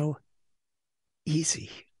 It is so easy.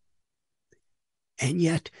 And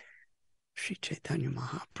yet, Sri Chaitanya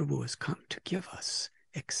Mahaprabhu has come to give us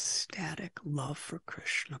ecstatic love for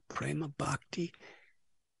Krishna, prema bhakti,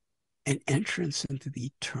 and entrance into the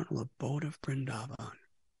eternal abode of Vrindavan.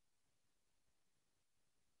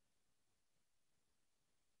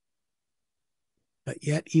 But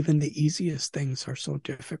yet, even the easiest things are so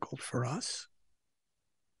difficult for us.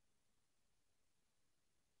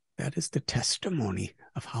 That is the testimony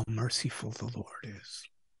of how merciful the Lord is.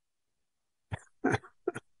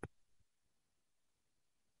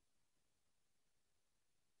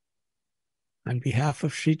 On behalf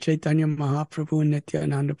of Sri Chaitanya Mahaprabhu and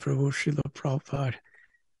Nityananda Prabhu Srila Prabhupada,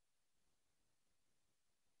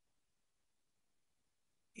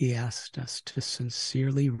 he asked us to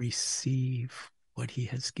sincerely receive what he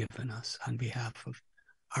has given us on behalf of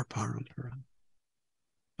our parampara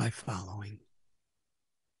by following,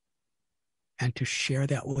 and to share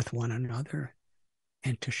that with one another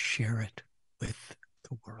and to share it with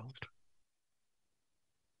the world.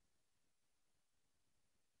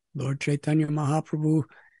 Lord Chaitanya Mahaprabhu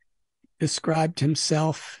described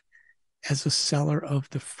himself as a seller of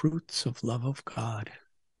the fruits of love of God.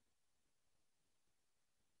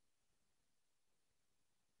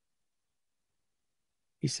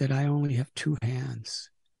 He said, I only have 2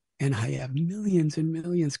 hands, and I have millions and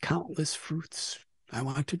millions, countless fruits I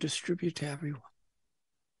want to distribute to everyone.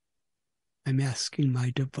 I'm asking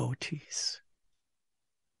my devotees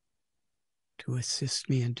to assist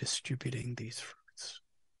me in distributing these fruits.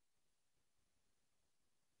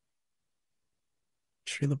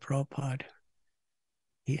 Srila Prabhupada,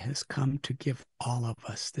 he has come to give all of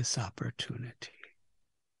us this opportunity.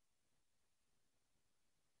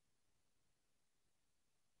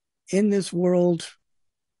 In this world,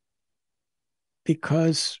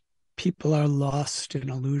 because people are lost in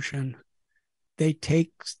illusion, they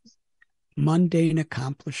take mundane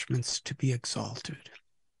accomplishments to be exalted.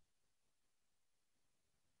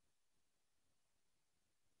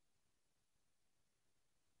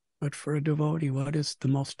 But for a devotee, what is the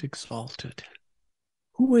most exalted?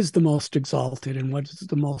 Who is the most exalted, and what is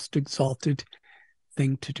the most exalted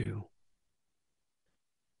thing to do?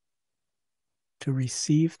 To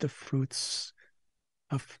receive the fruits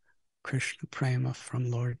of Krishna Prema from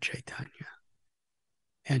Lord Chaitanya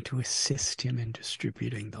and to assist him in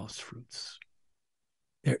distributing those fruits.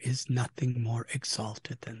 There is nothing more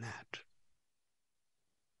exalted than that.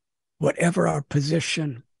 Whatever our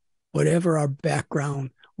position, whatever our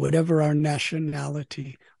background, whatever our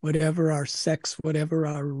nationality, whatever our sex, whatever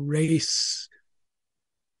our race,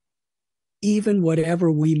 even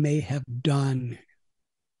whatever we may have done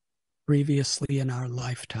previously in our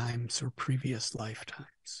lifetimes or previous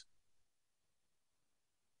lifetimes.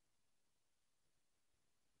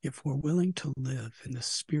 If we're willing to live in the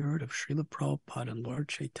spirit of Srila Prabhupada and Lord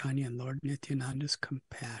Chaitanya and Lord Nityananda's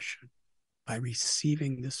compassion by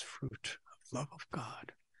receiving this fruit of love of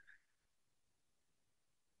God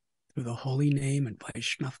through the holy name and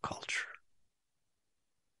Vaishnava culture,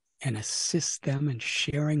 and assist them in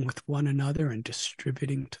sharing with one another and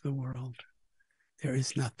distributing to the world, there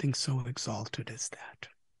is nothing so exalted as that.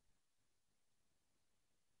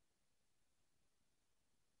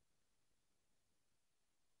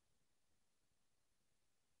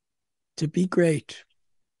 To be great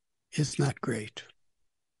is not great.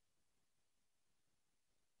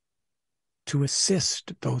 To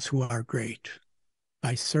assist those who are great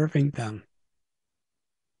by serving them,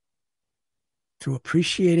 to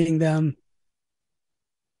appreciating them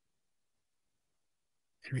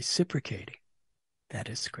and reciprocating, that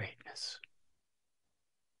is greatness.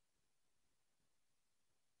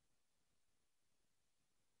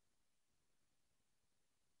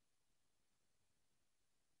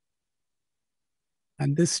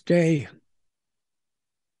 On this day,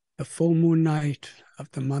 the full moon night of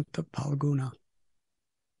the month of Phalguna,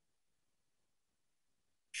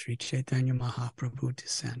 Sri Chaitanya Mahaprabhu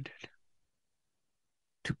descended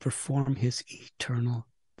to perform his eternal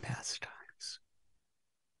pastimes,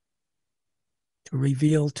 to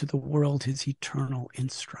reveal to the world his eternal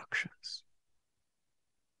instructions.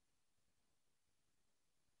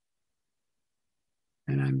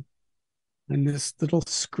 And I'm on this little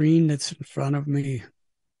screen that's in front of me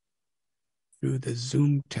through the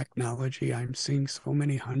Zoom technology. I'm seeing so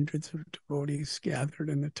many hundreds of devotees gathered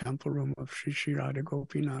in the temple room of Sri Sri Radha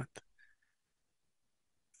Gopinath.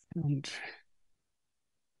 And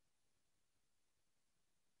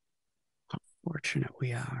how fortunate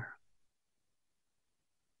we are.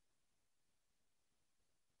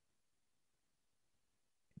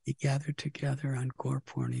 We gather together on Gaur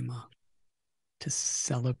Purnima to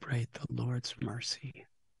celebrate the Lord's mercy.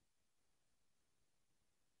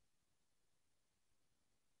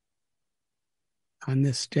 On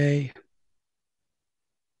this day,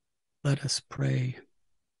 let us pray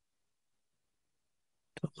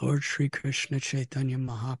to Lord Sri Krishna Chaitanya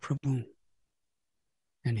Mahaprabhu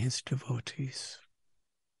and his devotees,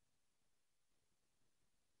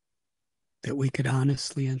 that we could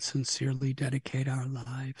honestly and sincerely dedicate our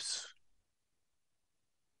lives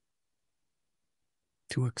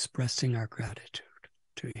to expressing our gratitude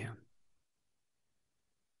to him.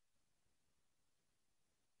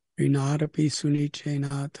 Rinadapi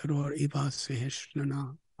sunichena taror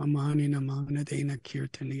ivasahishnana amani namana dena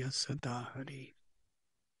kirtaniya sadahari.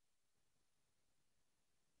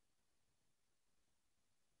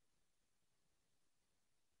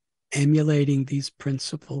 Emulating these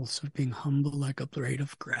principles of being humble like a blade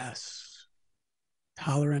of grass,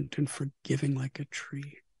 tolerant and forgiving like a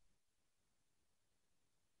tree,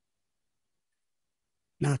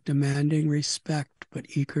 not demanding respect, but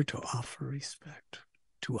eager to offer respect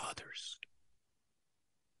to others.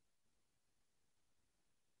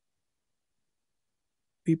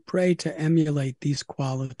 We pray to emulate these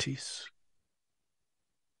qualities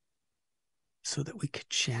so that we could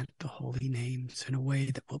chant the holy names in a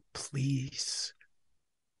way that will please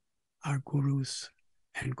our gurus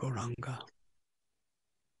and Gauranga.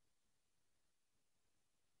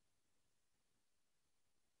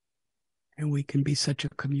 And we can be such a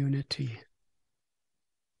community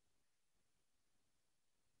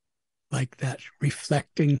like that,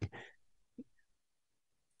 reflecting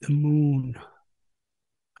the moon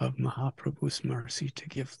of Mahaprabhu's mercy to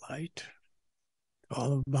give light to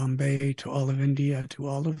all of Bombay, to all of India, to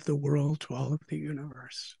all of the world, to all of the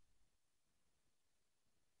universe.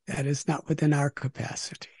 That is not within our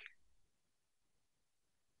capacity,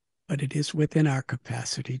 but it is within our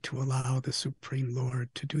capacity to allow the Supreme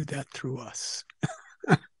Lord to do that through us.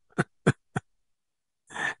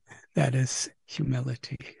 That is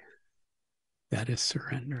humility. That is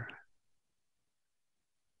surrender.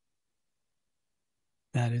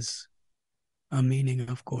 That is a meaning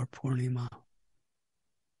of Gaur Purnima.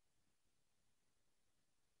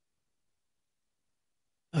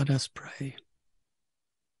 Let us pray.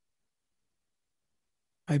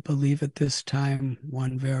 I believe at this time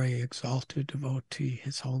one very exalted devotee,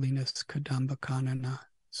 His Holiness Kadambakanana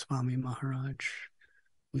Swami Maharaj,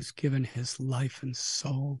 who's given his life and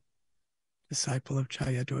soul, disciple of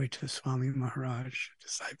Jayadvaita Swami Maharaj,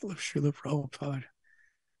 disciple of Srila Prabhupada.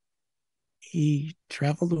 He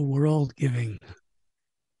traveled the world giving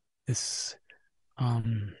this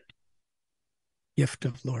gift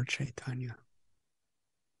of Lord Chaitanya.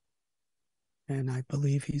 And I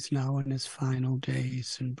believe he's now in his final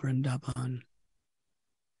days in Vrindavan,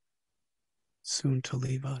 soon to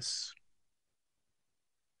leave us.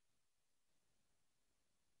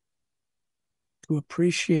 To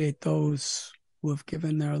appreciate those who have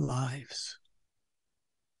given their lives.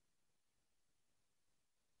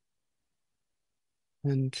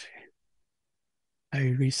 And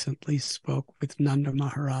I recently spoke with Nanda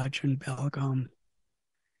Maharaj in Belgaum.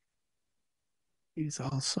 He's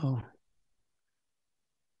also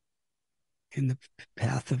in the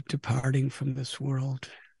path of departing from this world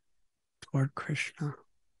toward Krishna.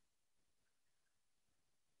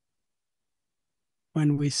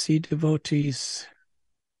 when we see devotees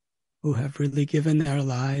who have really given their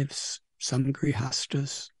lives, some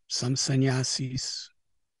grihastas, some sannyasis,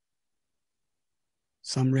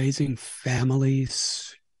 some raising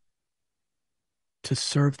families to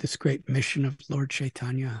serve this great mission of Lord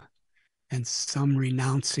Chaitanya, and some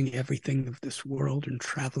renouncing everything of this world and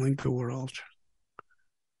traveling the world.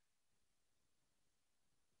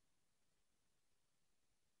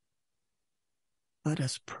 Let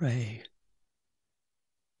us pray.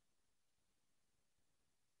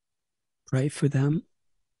 Pray for them,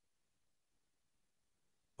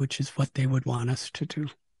 which is what they would want us to do.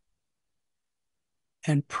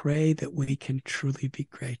 And pray that we can truly be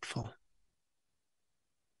grateful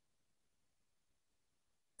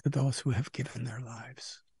to those who have given their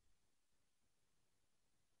lives.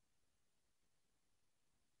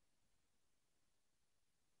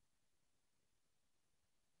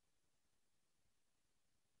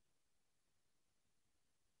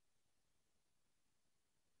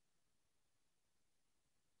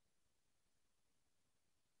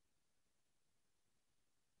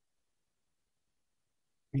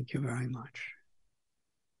 Thank you very much.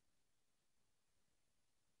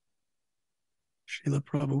 Srila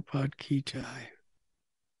Prabhupada Ki Jai.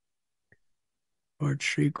 Lord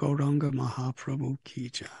Sri Gauranga Mahaprabhu Ki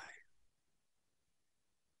Jai.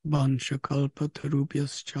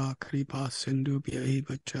 Vanchakalpatarubhyascha kripa sindhubhya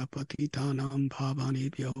eva cha patitanam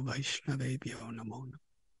bhavanebhyo vaishnavebhyo namo namaha.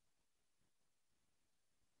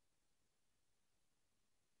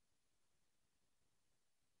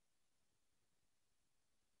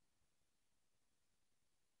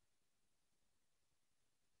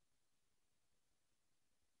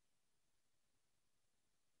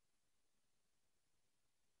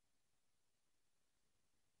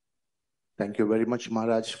 Thank you very much,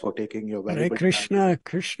 Maharaj, for taking your Hare valuable Krishna, time.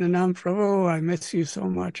 Krishna Nam Prabhu, I miss you so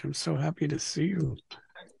much. I'm so happy to see you.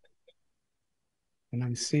 And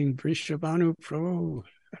I'm seeing Vrishabhanu Prabhu,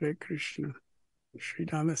 Hare Krishna, Sri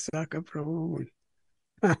Damasaka Prabhu.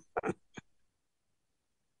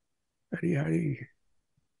 Hari Hari.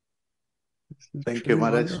 Thank you,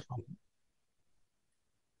 Maharaj. Wonderful.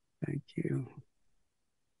 Thank you.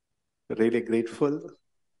 Really grateful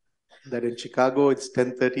that in Chicago it's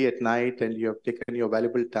 10:30 at night and you have taken your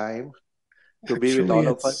valuable time to be with all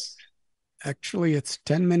of us. Actually, it's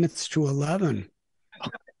 10 minutes to 11.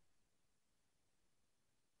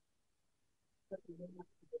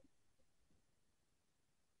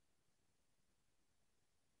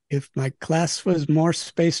 If my class was more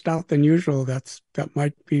spaced out than usual, that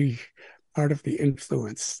might be part of the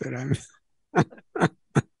influence that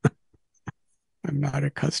I'm not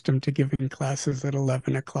accustomed to giving classes at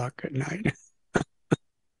 11 o'clock at night.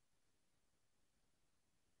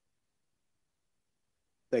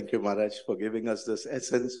 Thank you, Maharaj, for giving us this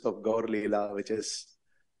essence of Gaur Leela, which is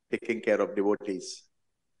taking care of devotees.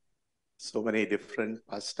 So many different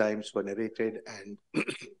pastimes were narrated, and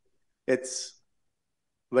it's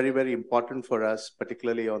very, very important for us,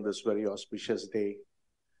 particularly on this very auspicious day,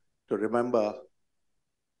 to remember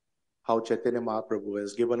how Chaitanya Mahaprabhu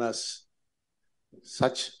has given us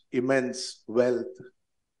such immense wealth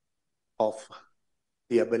of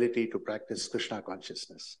the ability to practice Krishna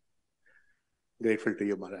consciousness. Grateful to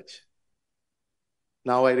you, Maharaj.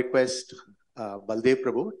 Now I request Baldev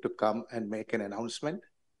Prabhu to come and make an announcement.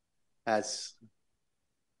 As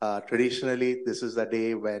traditionally, this is the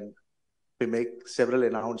day when we make several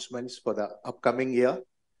announcements for the upcoming year.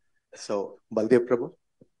 So, Baldev Prabhu.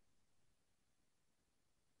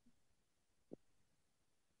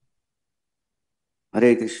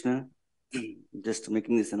 Hare Krishna. Just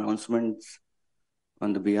making these announcements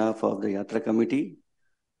on the behalf of the Yatra Committee.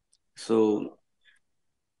 So,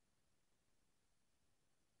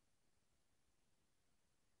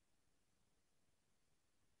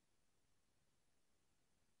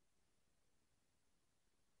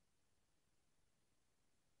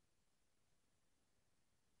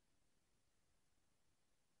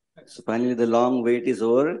 finally the long wait is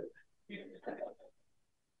over.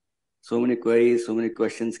 So many queries, so many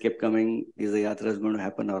questions kept coming. Is the Yatra going to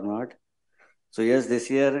happen or not? So yes, this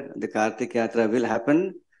year the Kartik Yatra will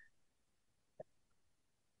happen.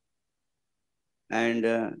 And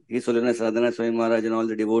His Holiness Radhanath Swami Maharaj and all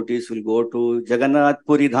the devotees will go to Jagannath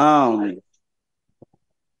Puri Dham.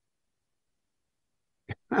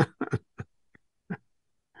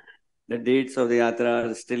 The dates of the Yatra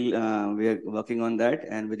are still, we are working on that,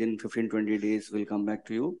 and within 15-20 days we'll come back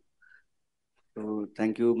to you. So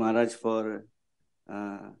thank you, Maharaj, for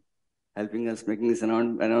helping us making this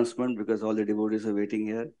announcement, because all the devotees are waiting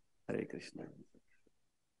here. Hare Krishna.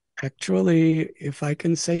 Actually, if I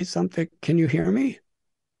can say something, can you hear me?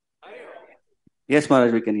 Yes,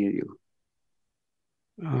 Maharaj, we can hear you.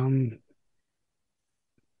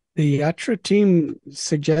 The Yatra team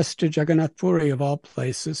suggested Jagannath Puri of all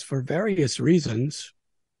places for various reasons.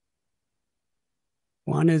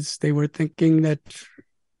 One is they were thinking that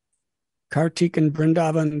Kartik and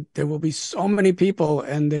Vrindavan, there will be so many people,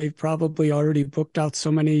 and they've probably already booked out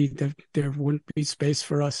so many that there wouldn't be space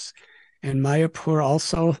for us. And Mayapur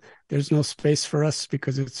also, there's no space for us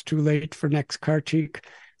because it's too late for next Kartik.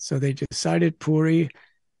 So they decided Puri.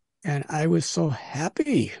 And I was so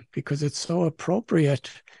happy because it's so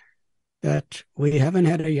appropriate that we haven't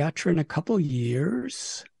had a yatra in a couple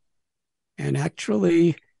years. And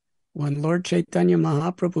actually, when Lord Chaitanya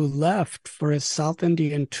Mahaprabhu left for his South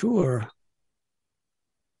Indian tour,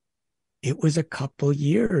 it was a couple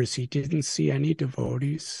years. He didn't see any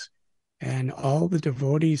devotees. And all the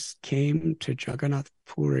devotees came to Jagannath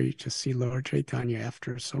Puri to see Lord Chaitanya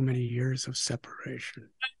after so many years of separation.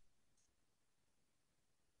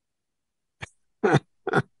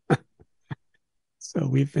 So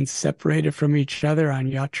we've been separated from each other on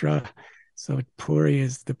Yatra. So Puri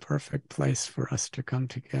is the perfect place for us to come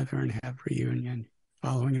together and have reunion,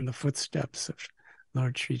 following in the footsteps of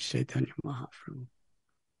Lord Sri Chaitanya Mahaprabhu.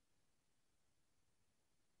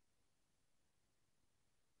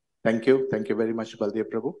 Thank you. Thank you very much, Baldev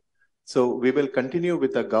Prabhu. So we will continue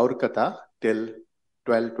with the Gaur Katha till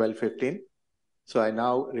 12:15. So I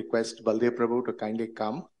now request Baldev Prabhu to kindly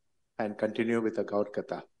come and continue with the Gaur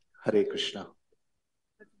Katha. Hare Krishna.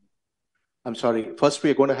 I'm sorry. First, we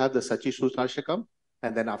are going to have the Sachi Sushashakam,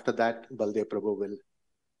 and then after that, Baldev Prabhu will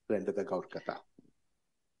render the Gaur Katha.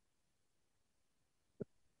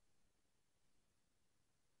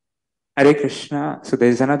 Hare Krishna. So there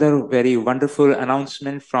is another very wonderful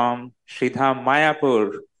announcement from Sridham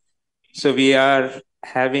Mayapur. So we are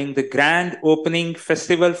having the grand opening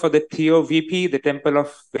festival for the TOVP, the Temple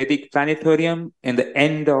of Vedic Planetarium, in the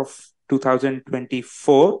end of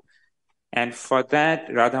 2024. And for that,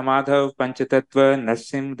 Radha Madhav, Panchatattva,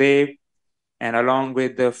 Narsim Dev, and along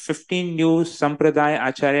with the 15 new Sampradaya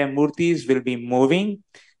Acharya Murtis will be moving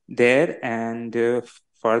there. And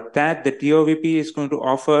for that, the TOVP is going to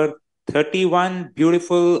offer 31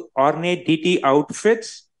 beautiful ornate DT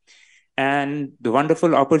outfits. And the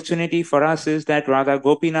wonderful opportunity for us is that Radha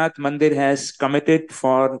Gopinath Mandir has committed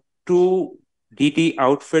for 2 DT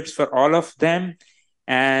outfits for all of them.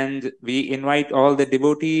 And we invite all the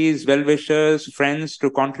devotees, well-wishers, friends to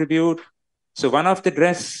contribute. So one of the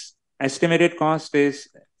dress estimated cost is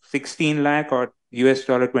 16 lakh or US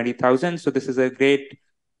dollar 20,000. So this is a great,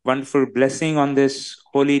 wonderful blessing on this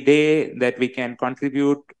holy day that we can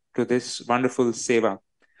contribute to this wonderful seva.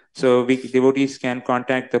 So we devotees can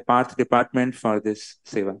contact the Path department for this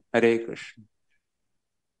seva. Hare Krishna.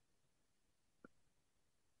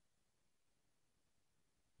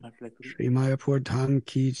 Shri Mayapur Dham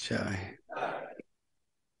Ki Jai.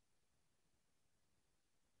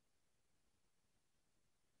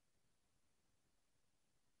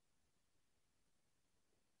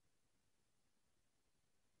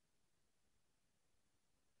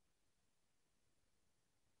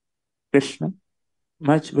 Krishna,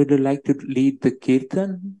 much would you like to lead the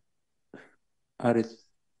kirtan? Or is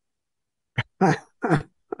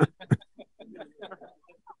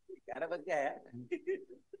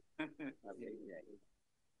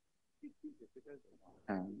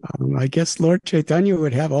I guess Lord Chaitanya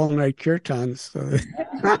would have all-night kirtans. So.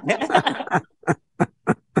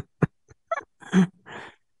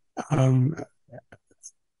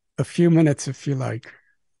 A few minutes if you like.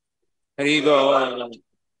 Haribo.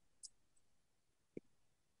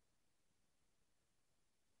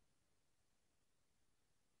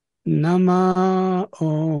 Nama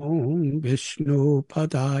Om Vishnu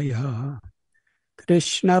Padaya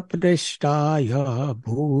Krishna Prishtaya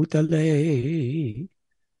Bhutale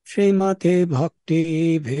Srimate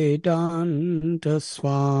Bhakti Vedanta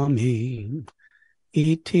Swami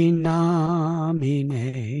Iti Namine.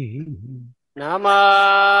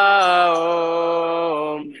 Nama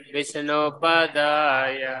Om Vishnu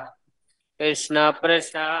Padaya Krishna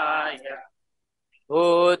Prasaya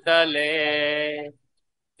Bhutale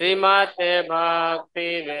Srimate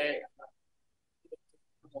Bhakti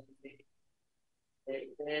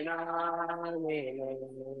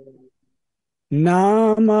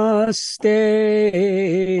Namaste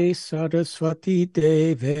Saraswati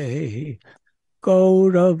Deve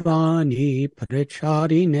Gauravani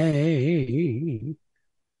Pracharine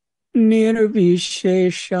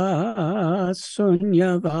Nirvishesha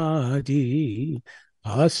Sunyavadi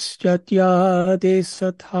Astatyade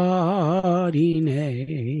Satharine.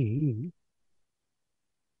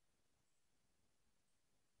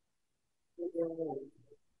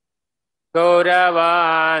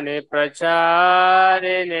 गौरवाणि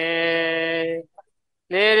प्रचारिणे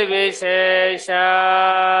निर्विशेष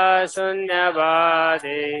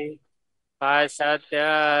शून्यवादे पाश्चात्य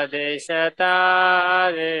देशतारिणे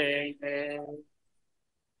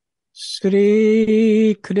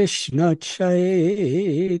Shri Krishna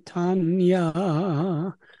Chaitanya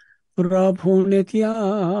Prabhu Nityananda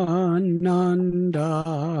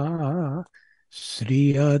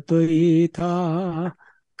Sri Advaita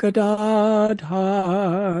Gadadhar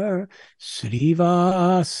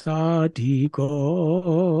Srivasadi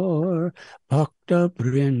Gaur Bhakta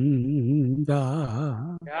Brinda.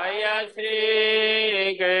 Jaya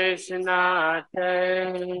Shri Krishna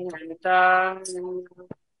Chaitanya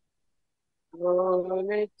Prabhu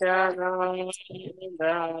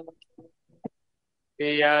Nityananda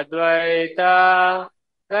Sri Advaita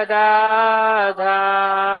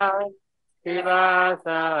Gadadhar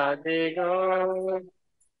Srivasadi Gaur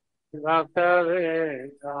Bhakta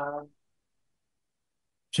Brinda.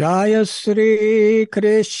 Jaya Sri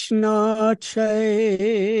Krishna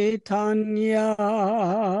Chaitanya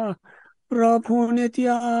Prabhu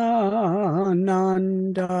Nityananda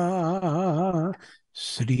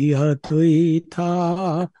Sri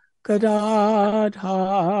Advaita Gadadhar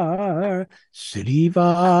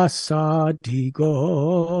Srivasadi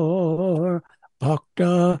Gaur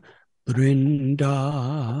Bhakta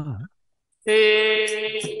Brinda.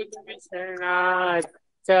 Shri Krishna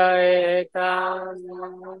Chaitanya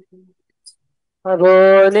Prabhu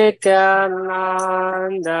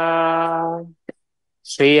Nityananda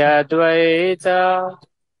Sri Advaita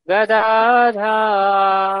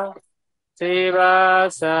Gadadhar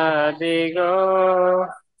Srivasadi Gaur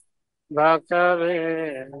Bhakta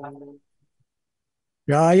Brinda.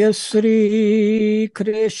 Jaya Sri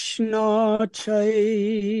Krishna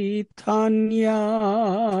Chaitanya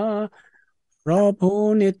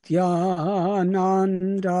Prabhu Nityananda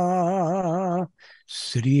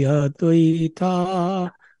Sri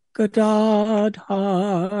Advaita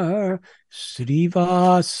Gadadhar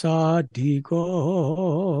Srivasadi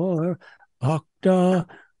Gaur Bhakta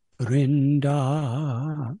Brinda.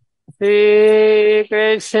 Shri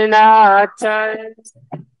Krishna Chaitanya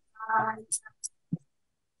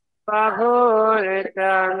Prabhu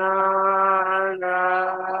Nityananda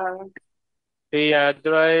Sri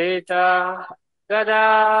Advaita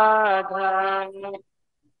Gadadhar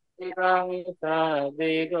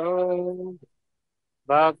Srivasadi Gaur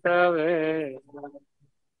Bhakta Brinda.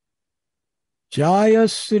 Jaya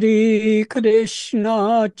Sri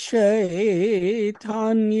Krishna Chaitanya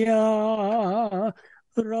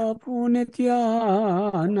Prabhu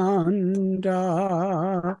Nityananda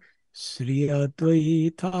Sri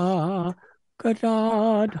Advaita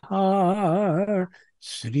Gadadhar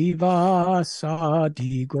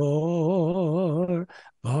Srivasadi Gaur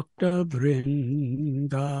Bhakta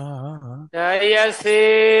Brinda. Jaya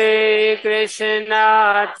Sri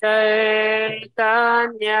Krishna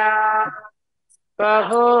Chaitanya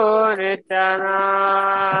Prabhu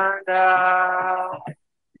Nityananda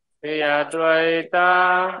Sri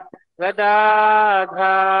Advaita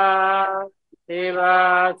Gadadhar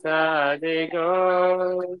Srivasadi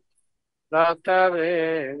Gaur Bhakta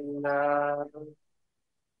Brinda.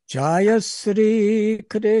 Jaya Sri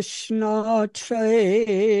Krishna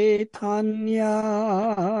Chaitanya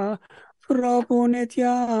Prabhu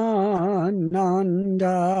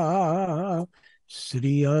Nityananda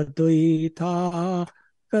Sri Advaita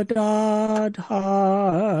Gadadhar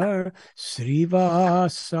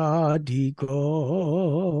Srivasadi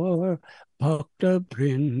Gaur Bhakta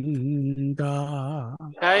Brinda.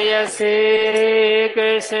 Jaya Sri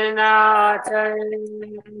Krishna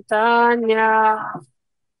Chaitanya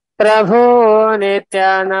Prabhu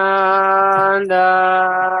Nityananda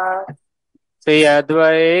Sri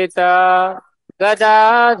Advaita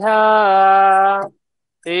Gadadhar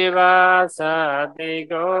Srivasadi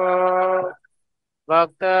Gaur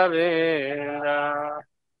Bhakta Brinda.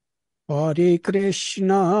 Hare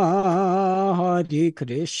Krishna,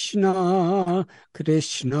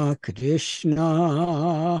 Krishna Krishna,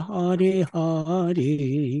 Hare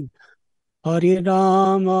Hare, Hare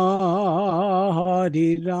Rama,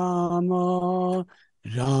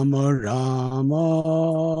 Rama Rama,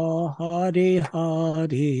 Hare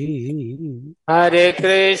Hare. Hare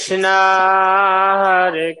Krishna,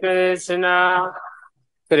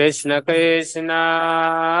 Krishna Krishna,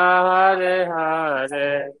 Hare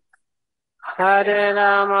Hare, Hare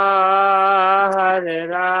Rama,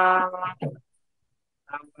 Rama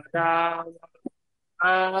Rama,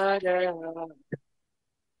 Hare Hare.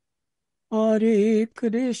 Hare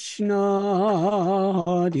Krishna,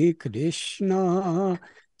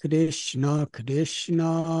 Krishna Krishna,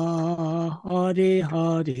 Hare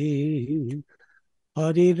Hare,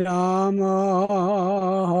 Hare Rama,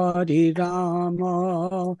 Hare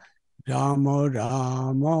Rama, Rama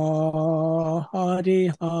Rama,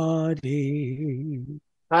 Hare Hare.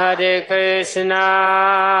 Hare Krishna,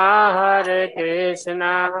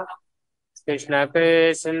 Krishna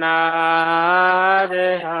Krishna,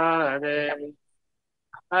 Hare Hare,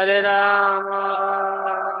 Hare Rama,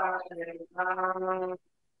 Hare Rama,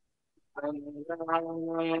 Rama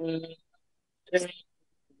Rama,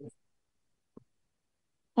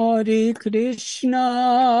 Hare Krishna,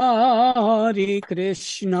 Hare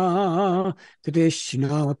Krishna,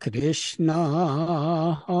 Krishna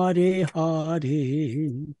Krishna, Hare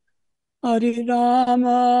Hare, Hare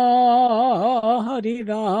Rama, Hare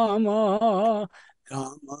Rama,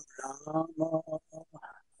 Rama Rama,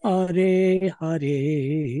 Hare Hare.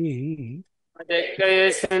 Hare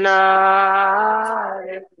Krishna,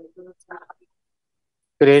 Hare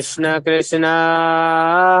Krishna Krishna,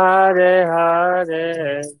 Hare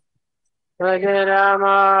Hare, Hare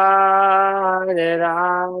Rama, Hare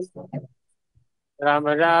Rama,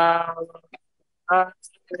 Rama Rama, Hare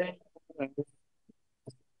Hare.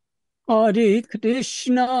 Hare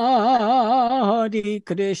Krishna, Hare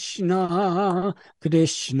Krishna,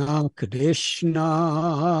 Krishna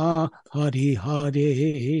Krishna, Hare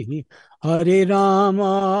Hare, Hare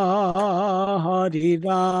Rama, Hare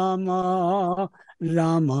Rama,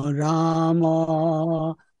 Rama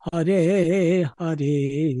Rama, Hare Hare.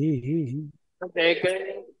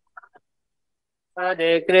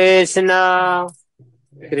 Hare Krishna,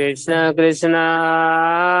 Krishna Krishna,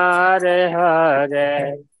 Hare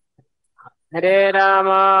Hare, Hare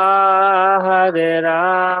Rama, Hare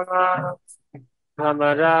Rama,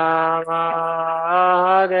 Rama Rama,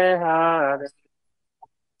 Hare Hare.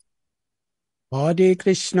 Hare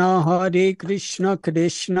Krishna, Krishna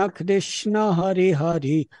Krishna, Hare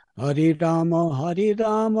Hare, Hare Rama,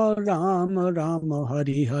 Rama Rama,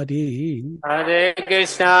 Hare Hare. Hare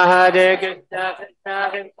Krishna, Krishna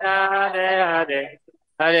Krishna, Hare Hare,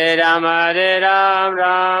 Hare Rama, Ram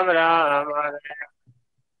Ram, Hare.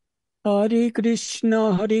 Hare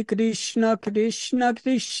Krishna, Krishna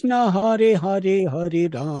Krishna, Hare Hare, Hare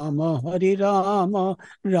Rama,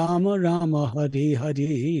 Rama Rama, Hare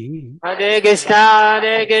Hare. Hare Krishna,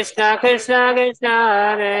 Krishna Krishna,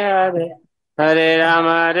 Hare Hare, Hare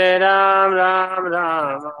Rama, Ram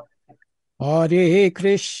Ram. Hare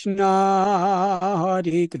Krishna,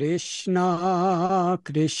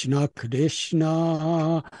 Krishna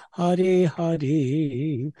Krishna, Hare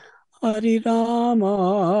Hare, Hare Rama,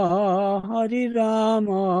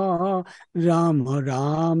 Rama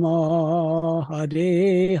Rama,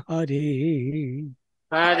 Hare Hare.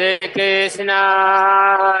 Hare Krishna,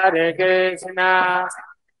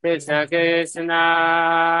 Krishna Krishna,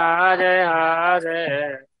 Hare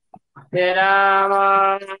Hare, Hare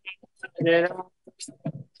Rama,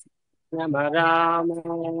 Rama Rama.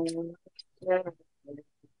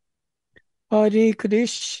 Hare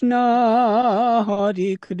Krishna,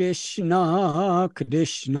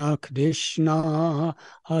 Krishna Krishna,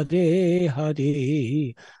 Hare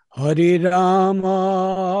Hare, Hare Rama,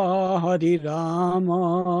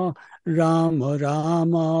 Rama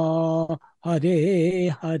Rama, Hare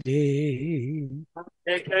Hare.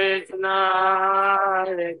 Hare Krishna,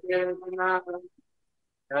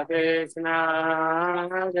 Krishna Krishna,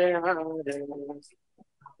 Hare Hare,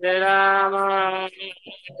 Hare Rama,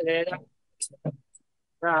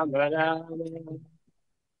 Rama Rama.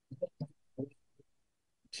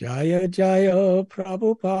 Jaya Jaya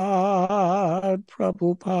Prabhupada,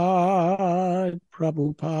 Prabhupada,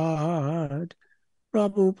 Prabhupada,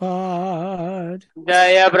 Prabhupada.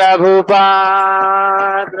 Jaya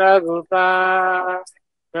Prabhupada, Prabhupada,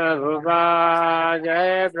 Prabhupada,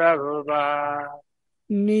 Jaya Prabhupada.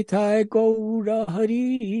 Nitai Gaura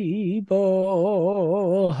Haribo,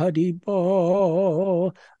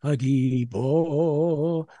 Haribo,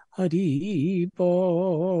 Haribo, Haribo.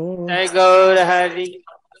 Jai Gaur Hari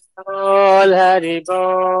Bol, Hari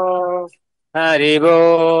Bol, Hari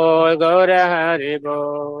Bol, Gaur Hari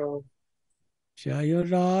Bol. Jaya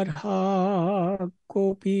Radha,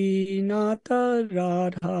 Gopinath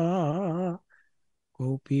Radha,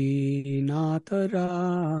 Gopinath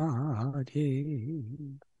Radhe.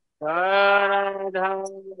 Radha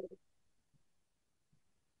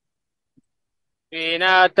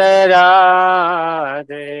Gopinath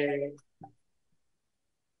Radhe.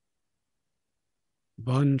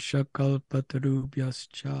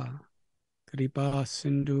 Vanshakalpatarubhyascha, Kripa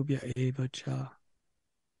Sindhubhya eva cha,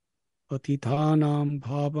 Patitanam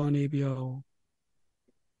Bhavanebhyo,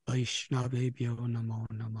 Vaishnavebhyo Namo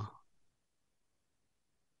Namah.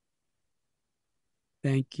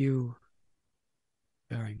 Thank you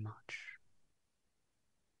very much.